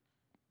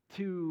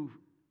to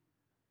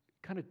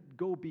kind of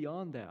go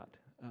beyond that,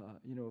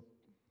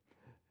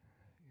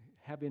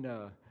 having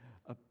a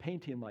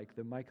painting like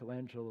the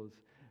Michelangelo's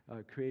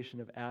creation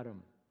of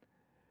Adam,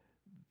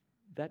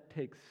 that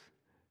takes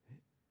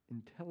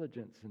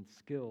intelligence and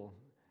skill,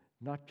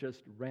 not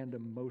just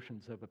random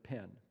motions of a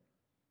pen.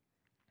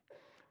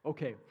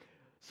 Okay,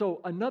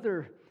 so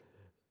another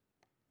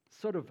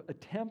sort of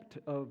attempt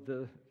of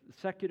the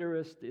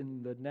secularist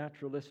in the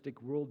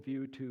naturalistic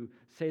worldview to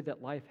say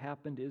that life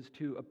happened is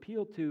to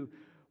appeal to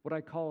what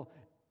I call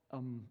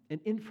an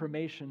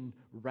information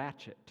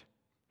ratchet,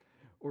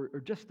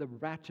 or just the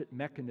ratchet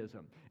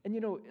mechanism.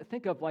 And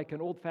think of like an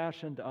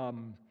old-fashioned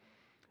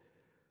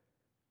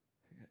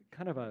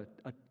kind of a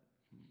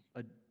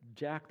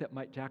jack that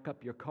might jack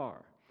up your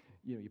car.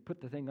 You put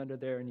the thing under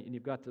there, and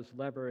you've got this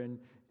lever, and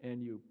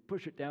you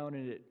push it down,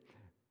 and it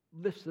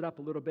lifts it up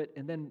a little bit,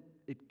 and then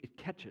it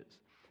catches.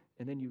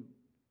 And then you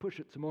push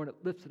it some more, and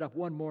it lifts it up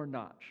one more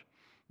notch.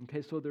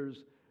 Okay, so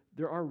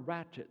there are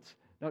ratchets.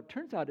 Now, it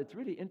turns out it's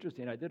really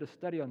interesting. I did a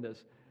study on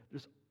this.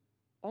 There's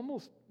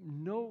almost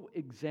no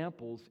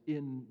examples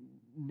in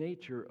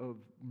nature of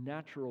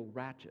natural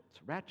ratchets.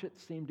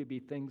 Ratchets seem to be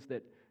things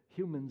that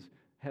humans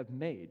have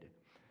made,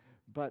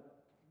 but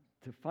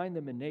to find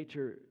them in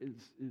nature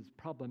is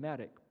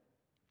problematic.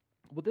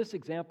 Well, this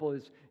example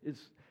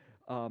is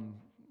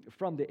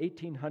from the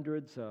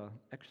 1800s.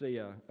 Actually,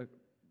 a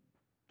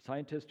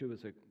scientist who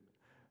was a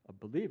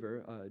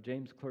believer,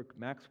 James Clerk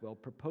Maxwell,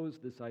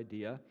 proposed this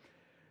idea,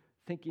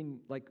 thinking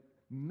like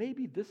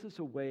maybe this is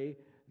a way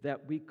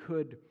that we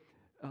could,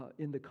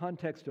 in the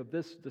context of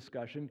this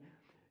discussion,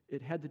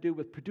 it had to do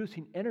with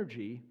producing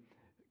energy,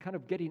 kind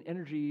of getting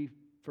energy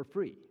for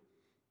free.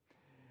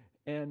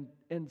 And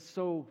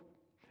so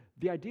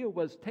the idea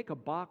was take a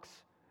box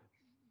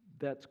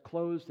that's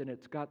closed and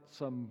it's got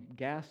some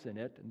gas in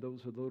it, and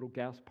those are the little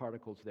gas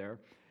particles there.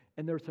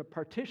 And there's a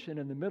partition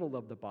in the middle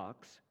of the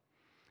box.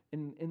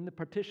 In the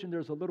partition,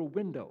 there's a little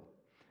window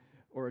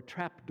or a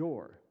trap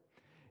door.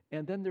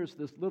 And then there's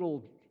this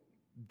little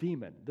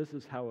demon. This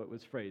is how it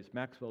was phrased,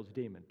 Maxwell's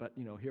demon. But,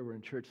 here we're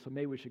in church, so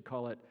maybe we should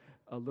call it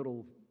a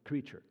little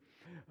creature.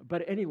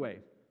 But anyway,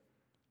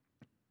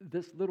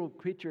 this little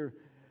creature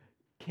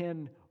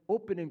can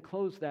open and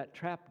close that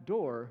trap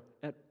door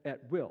at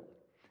will.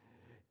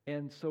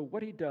 And so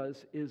what he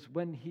does is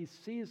when he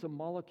sees a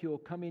molecule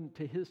coming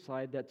to his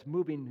side that's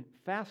moving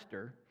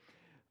faster,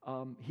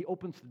 he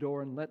opens the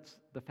door and lets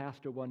the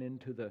faster one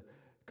into the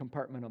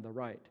compartment on the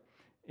right.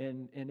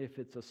 And if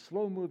it's a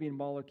slow-moving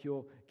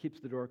molecule, keeps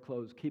the door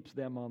closed, keeps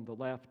them on the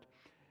left.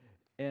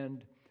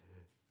 And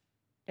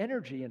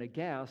energy in a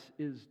gas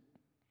is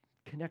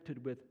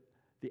connected with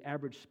the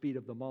average speed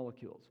of the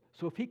molecules.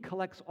 So if he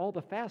collects all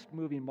the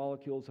fast-moving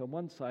molecules on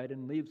one side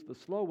and leaves the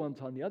slow ones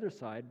on the other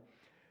side,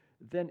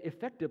 then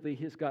effectively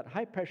he's got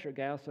high-pressure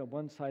gas on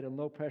one side and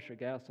low-pressure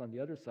gas on the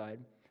other side,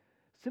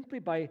 simply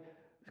by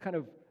kind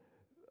of,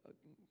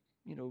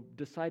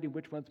 deciding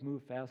which ones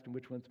move fast and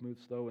which ones move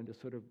slow and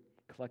just sort of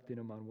collecting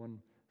them on one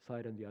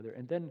side and the other.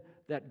 And then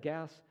that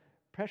gas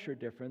pressure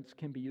difference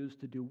can be used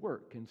to do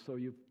work. And so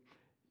you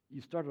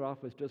started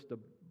off with just a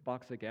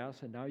box of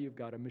gas, and now you've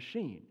got a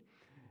machine.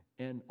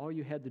 And all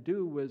you had to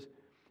do was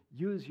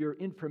use your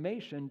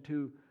information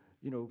to,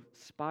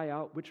 spy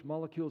out which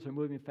molecules are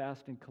moving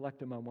fast and collect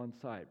them on one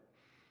side.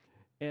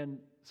 And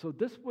so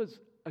this was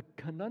a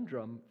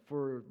conundrum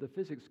for the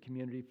physics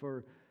community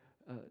for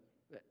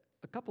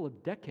a couple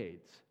of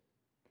decades.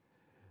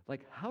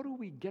 Like, how do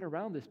we get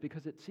around this?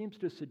 Because it seems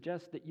to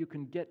suggest that you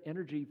can get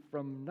energy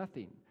from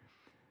nothing.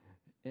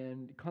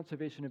 And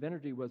conservation of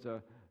energy was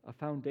a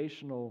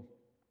foundational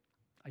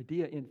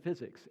idea in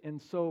physics.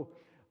 And so,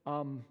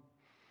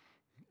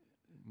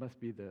 must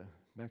be the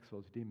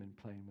Maxwell's demon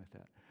playing with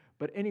that.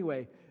 But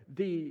anyway,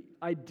 the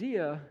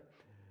idea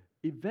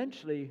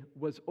eventually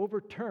was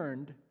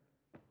overturned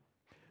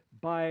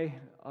by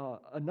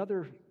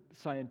another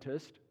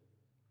scientist,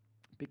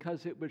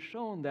 because it was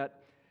shown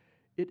that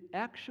it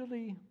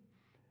actually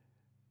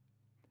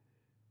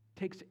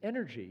takes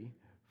energy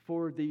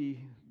for the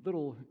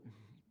little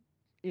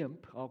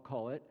imp, I'll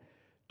call it,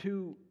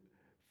 to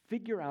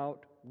figure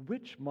out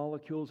which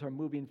molecules are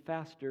moving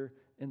faster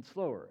and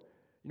slower.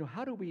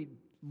 How do we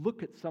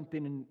look at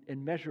something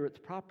and measure its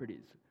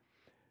properties?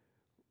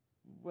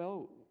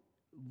 Well,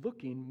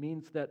 looking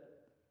means that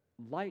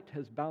light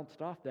has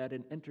bounced off that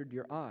and entered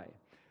your eye.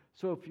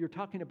 So if you're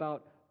talking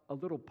about a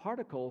little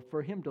particle,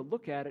 for him to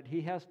look at it, he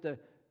has to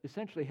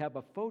essentially have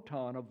a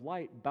photon of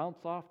light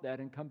bounce off that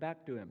and come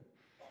back to him.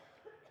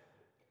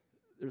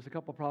 There's a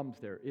couple problems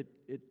there.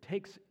 It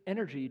takes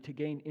energy to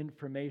gain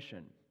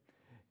information.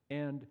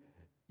 And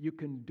you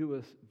can do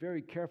a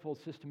very careful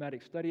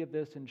systematic study of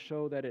this and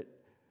show that it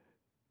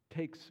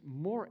takes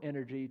more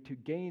energy to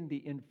gain the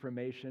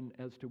information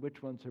as to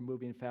which ones are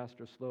moving fast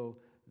or slow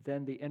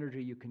than the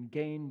energy you can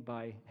gain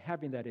by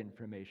having that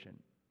information.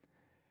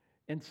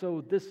 And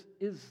so this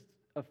is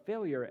a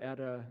failure at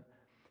a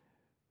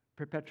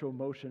perpetual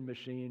motion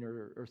machine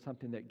or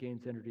something that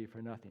gains energy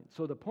for nothing.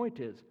 So the point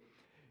is,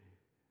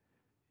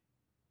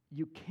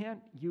 you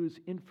can't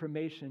use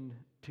information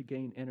to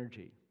gain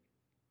energy.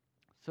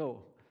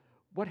 So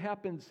what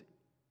happens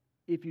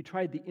if you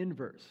tried the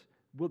inverse?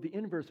 Will the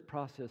inverse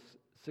process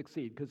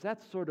succeed? Because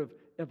that's sort of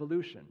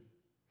evolution.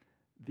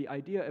 The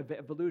idea of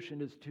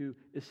evolution is to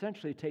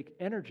essentially take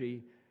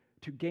energy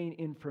to gain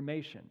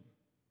information.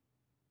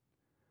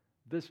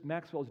 This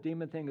Maxwell's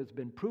demon thing has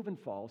been proven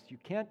false. You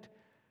can't,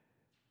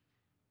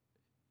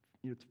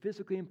 it's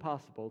physically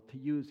impossible to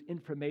use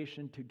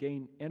information to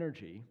gain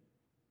energy.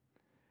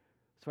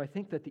 So I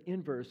think that the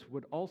inverse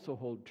would also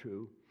hold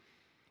true.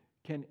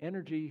 Can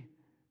energy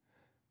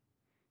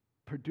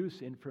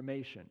produce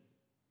information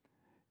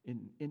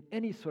in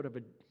any sort of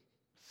a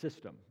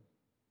system?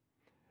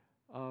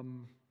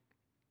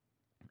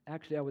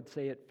 Actually, I would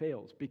say it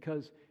fails,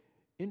 because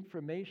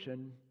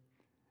information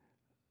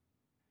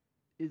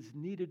is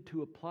needed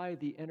to apply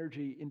the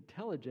energy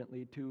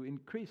intelligently to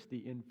increase the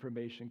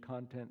information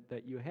content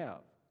that you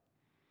have.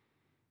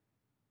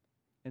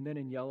 And then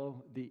in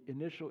yellow, the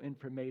initial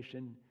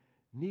information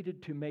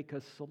needed to make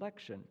a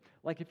selection.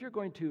 Like if you're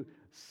going to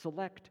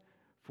select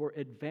for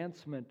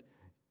advancement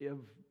of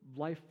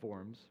life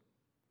forms,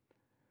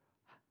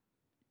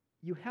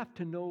 you have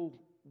to know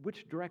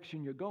which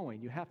direction you're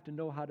going. You have to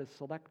know how to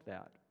select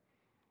that.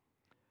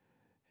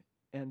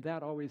 And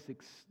that always,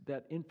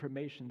 that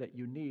information that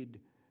you need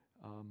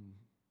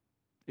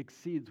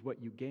exceeds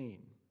what you gain.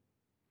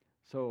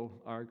 So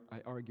I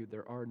argue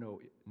there are no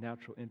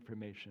natural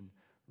information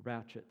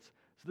ratchets.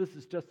 So this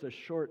is just a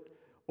short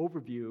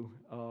overview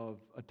of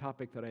a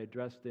topic that I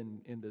addressed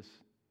in this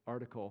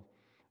article.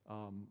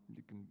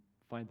 You can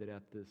find it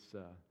at this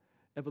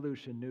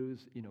Evolution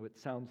News. It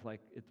sounds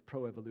like it's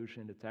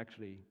pro-evolution. It's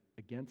actually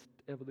against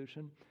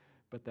evolution,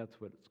 but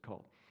that's what it's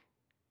called.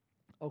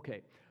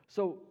 Okay,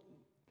 so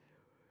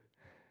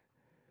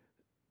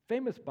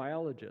famous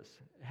biologists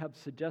have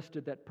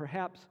suggested that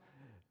perhaps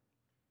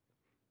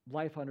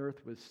life on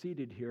Earth was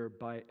seeded here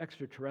by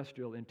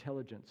extraterrestrial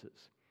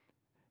intelligences.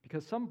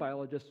 Because some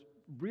biologists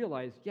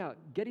realize,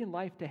 getting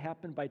life to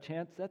happen by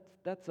chance,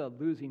 that's a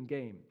losing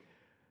game.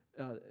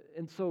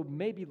 And so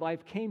maybe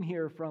life came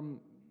here from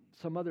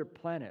some other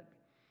planet.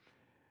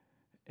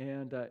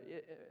 And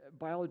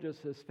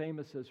biologists as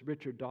famous as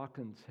Richard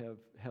Dawkins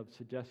have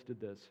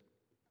suggested this.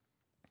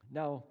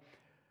 Now,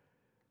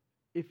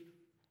 if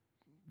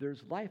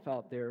there's life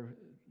out there,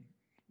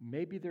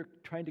 maybe they're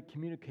trying to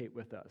communicate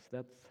with us.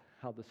 That's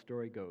how the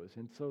story goes.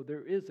 And so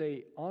there is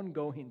an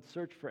ongoing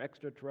search for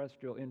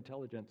extraterrestrial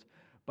intelligence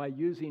by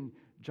using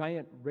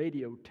giant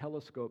radio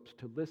telescopes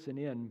to listen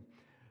in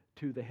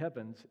to the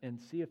heavens and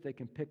see if they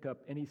can pick up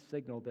any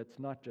signal that's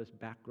not just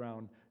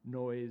background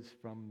noise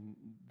from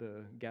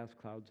the gas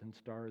clouds and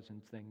stars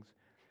and things.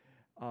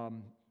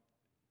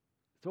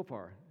 So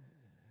far,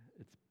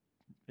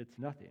 it's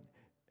nothing.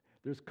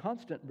 There's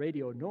constant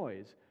radio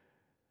noise.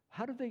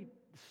 How do they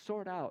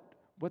sort out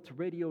what's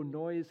radio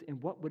noise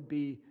and what would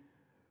be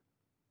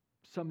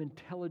some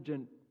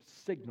intelligent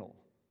signal?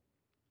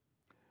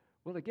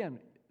 Well, again,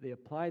 they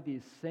apply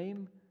these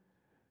same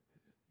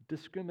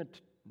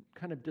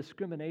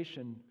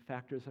discrimination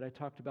factors that I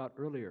talked about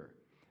earlier.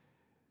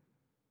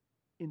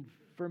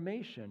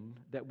 Information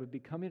that would be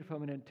coming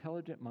from an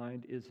intelligent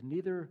mind is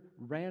neither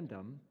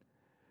random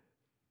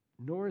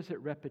nor is it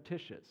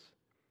repetitious.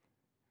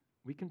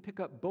 We can pick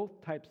up both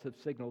types of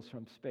signals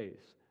from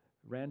space,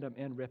 random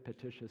and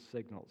repetitious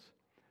signals.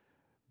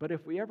 But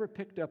if we ever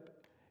picked up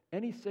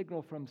any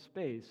signal from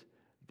space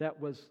that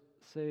was,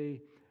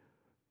 say,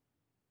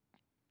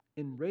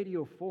 in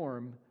radio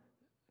form,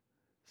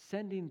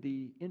 sending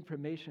the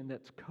information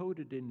that's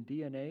coded in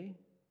DNA,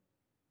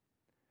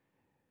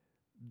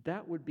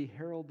 that would be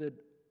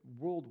heralded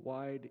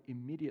worldwide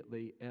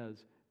immediately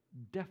as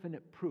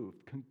definite proof,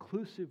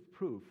 conclusive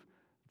proof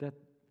that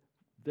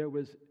there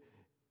was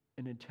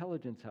an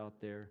intelligence out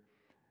there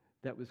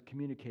that was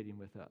communicating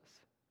with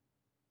us.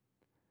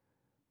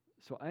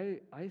 So I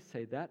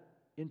say that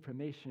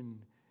information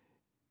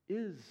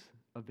is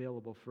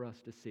available for us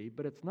to see,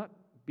 but it's not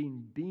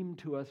being beamed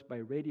to us by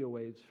radio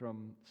waves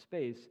from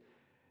space.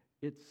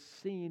 It's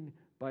seen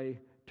by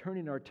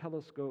turning our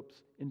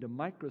telescopes into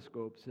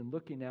microscopes and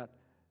looking at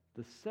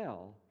the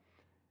cell,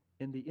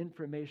 and the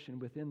information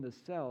within the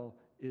cell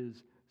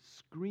is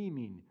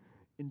screaming,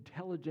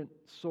 intelligent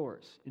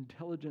source,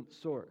 intelligent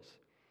source.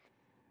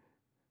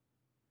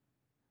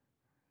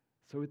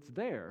 So it's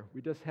there.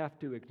 We just have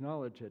to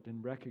acknowledge it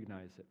and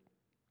recognize it.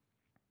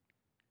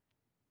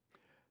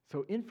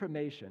 So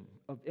information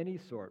of any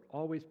sort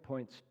always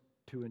points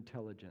to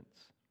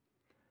intelligence.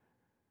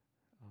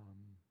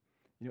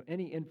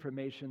 Any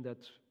information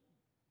that's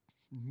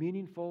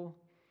meaningful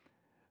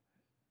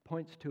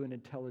points to an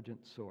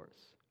intelligent source.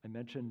 I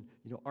mentioned,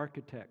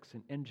 architects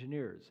and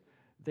engineers.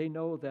 They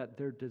know that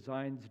their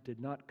designs did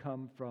not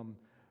come from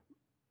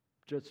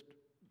just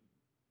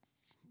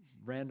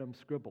random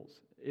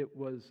scribbles. It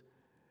was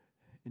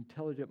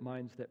intelligent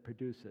minds that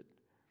produce it.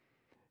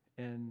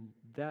 And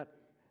that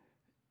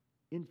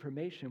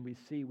information we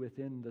see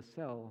within the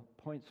cell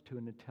points to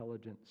an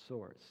intelligent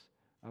source.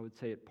 I would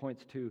say it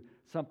points to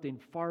something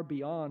far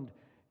beyond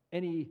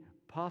any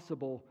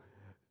possible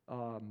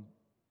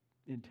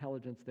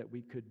intelligence that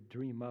we could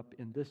dream up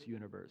in this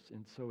universe,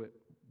 and so it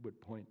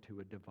would point to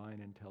a divine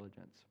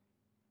intelligence.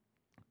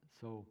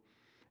 So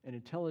an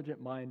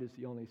intelligent mind is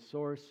the only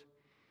source,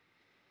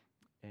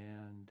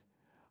 and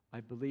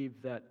I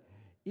believe that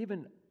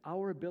even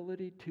our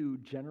ability to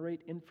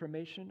generate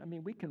information,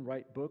 we can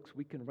write books,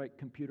 we can write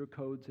computer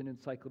codes and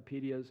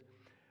encyclopedias,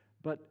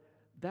 but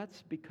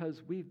that's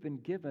because we've been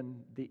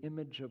given the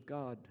image of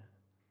God.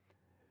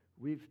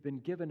 We've been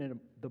given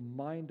the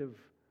mind of,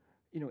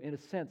 in a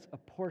sense, a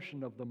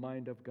portion of the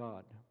mind of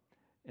God.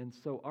 And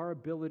so our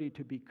ability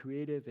to be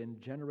creative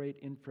and generate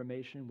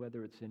information,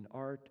 whether it's in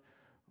art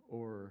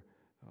or,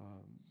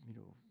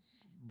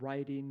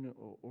 writing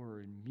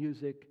or in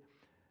music,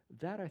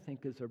 that I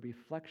think is a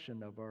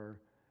reflection of our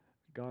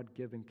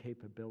God-given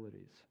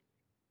capabilities.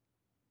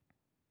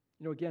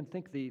 Again,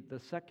 think the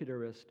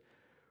secularist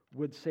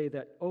would say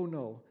that, oh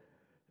no,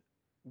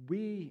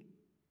 we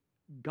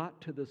got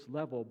to this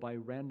level by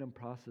random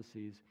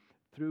processes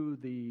through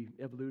the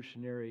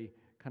evolutionary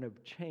kind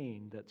of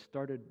chain that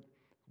started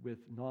with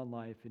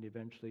non-life and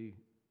eventually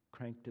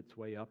cranked its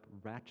way up,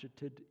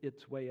 ratcheted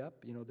its way up.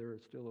 They're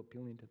still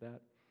appealing to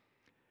that.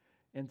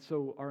 And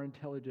so our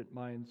intelligent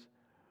minds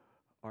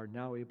are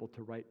now able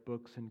to write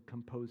books and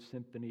compose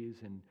symphonies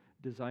and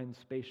design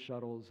space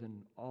shuttles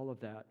and all of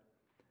that.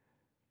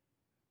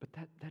 But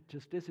that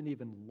just isn't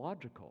even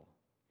logical.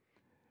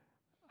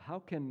 How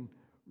can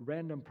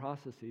random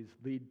processes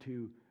lead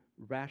to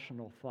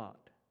rational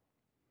thought?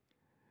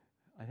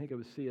 I think it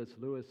was C.S.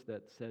 Lewis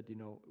that said,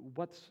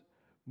 what's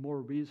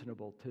more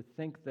reasonable, to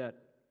think that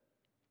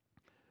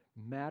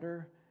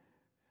matter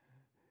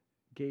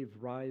gave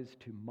rise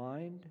to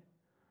mind,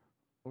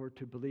 or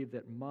to believe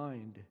that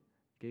mind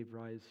gave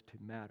rise to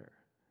matter.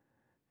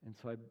 And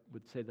so I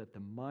would say that the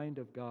mind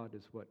of God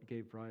is what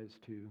gave rise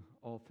to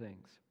all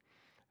things.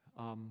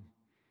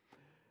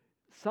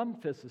 Some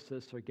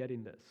physicists are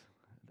getting this.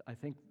 I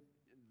think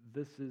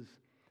this is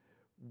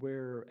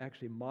where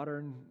actually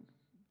modern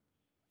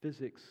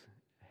physics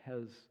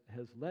has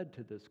led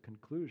to this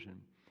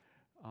conclusion.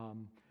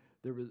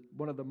 There was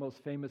one of the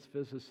most famous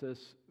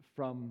physicists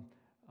from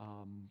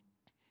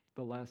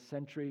the last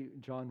century,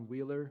 John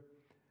Wheeler,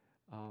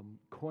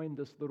 coined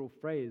this little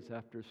phrase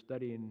after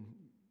studying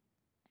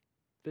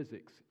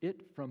physics: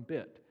 it from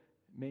bit.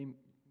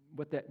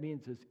 What that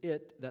means is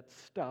that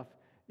stuff,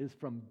 is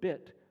from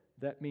bit.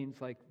 That means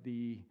like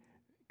the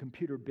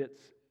computer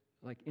bits,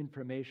 like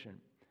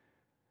information.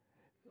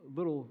 A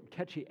little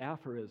catchy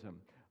aphorism.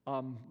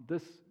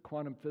 This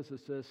quantum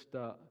physicist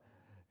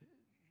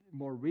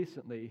more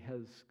recently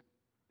has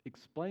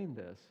explained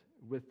this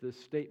with this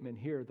statement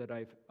here that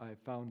I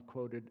found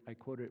quoted. I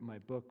quoted it in my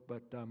book,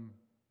 but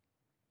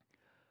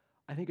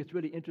I think it's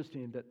really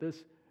interesting that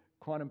this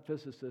quantum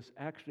physicist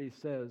actually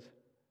says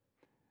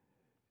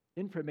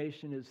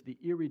information is the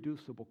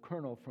irreducible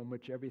kernel from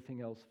which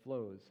everything else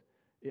flows.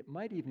 It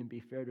might even be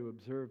fair to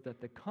observe that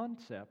the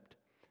concept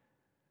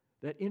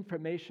that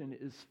information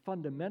is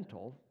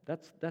fundamental,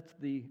 that's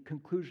the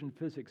conclusion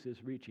physics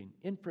is reaching.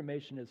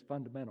 Information is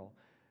fundamental.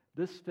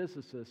 This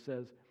physicist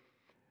says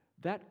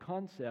that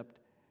concept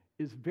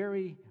is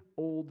very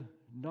old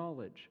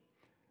knowledge.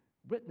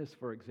 Witness,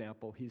 for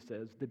example, he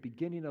says, the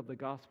beginning of the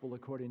gospel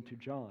according to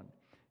John.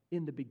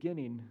 In the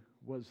beginning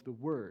was the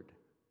Word.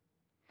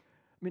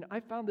 I mean, I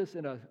found this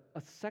in a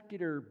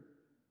secular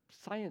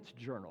science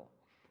journal.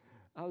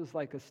 I was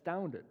like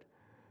astounded.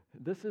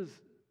 This is,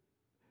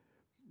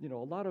 a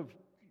lot of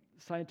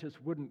scientists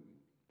wouldn't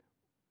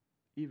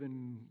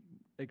even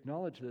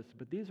acknowledge this,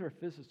 but these are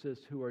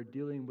physicists who are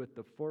dealing with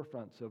the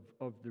forefronts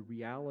of the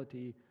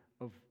reality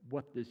of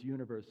what this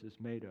universe is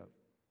made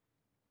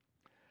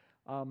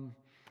of.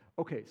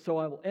 Okay, so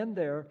I will end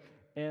there,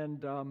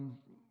 and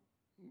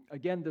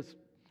again,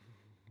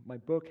 my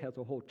book has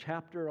a whole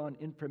chapter on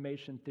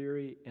information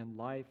theory and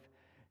life,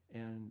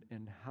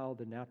 and how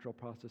the natural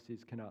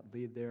processes cannot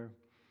lead there.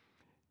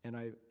 And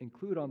I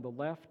include on the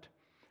left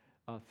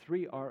a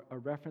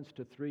reference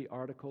to 3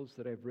 articles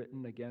that I've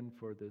written, again,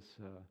 for this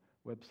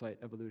website,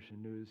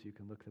 Evolution News. You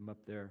can look them up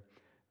there.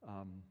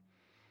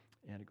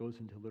 And it goes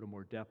into a little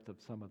more depth of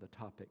some of the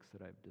topics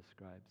that I've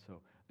described.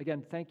 So,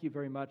 again, thank you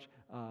very much.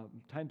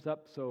 Time's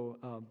up,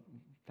 so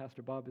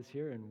Pastor Bob is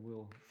here, and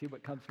we'll see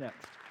what comes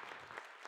next.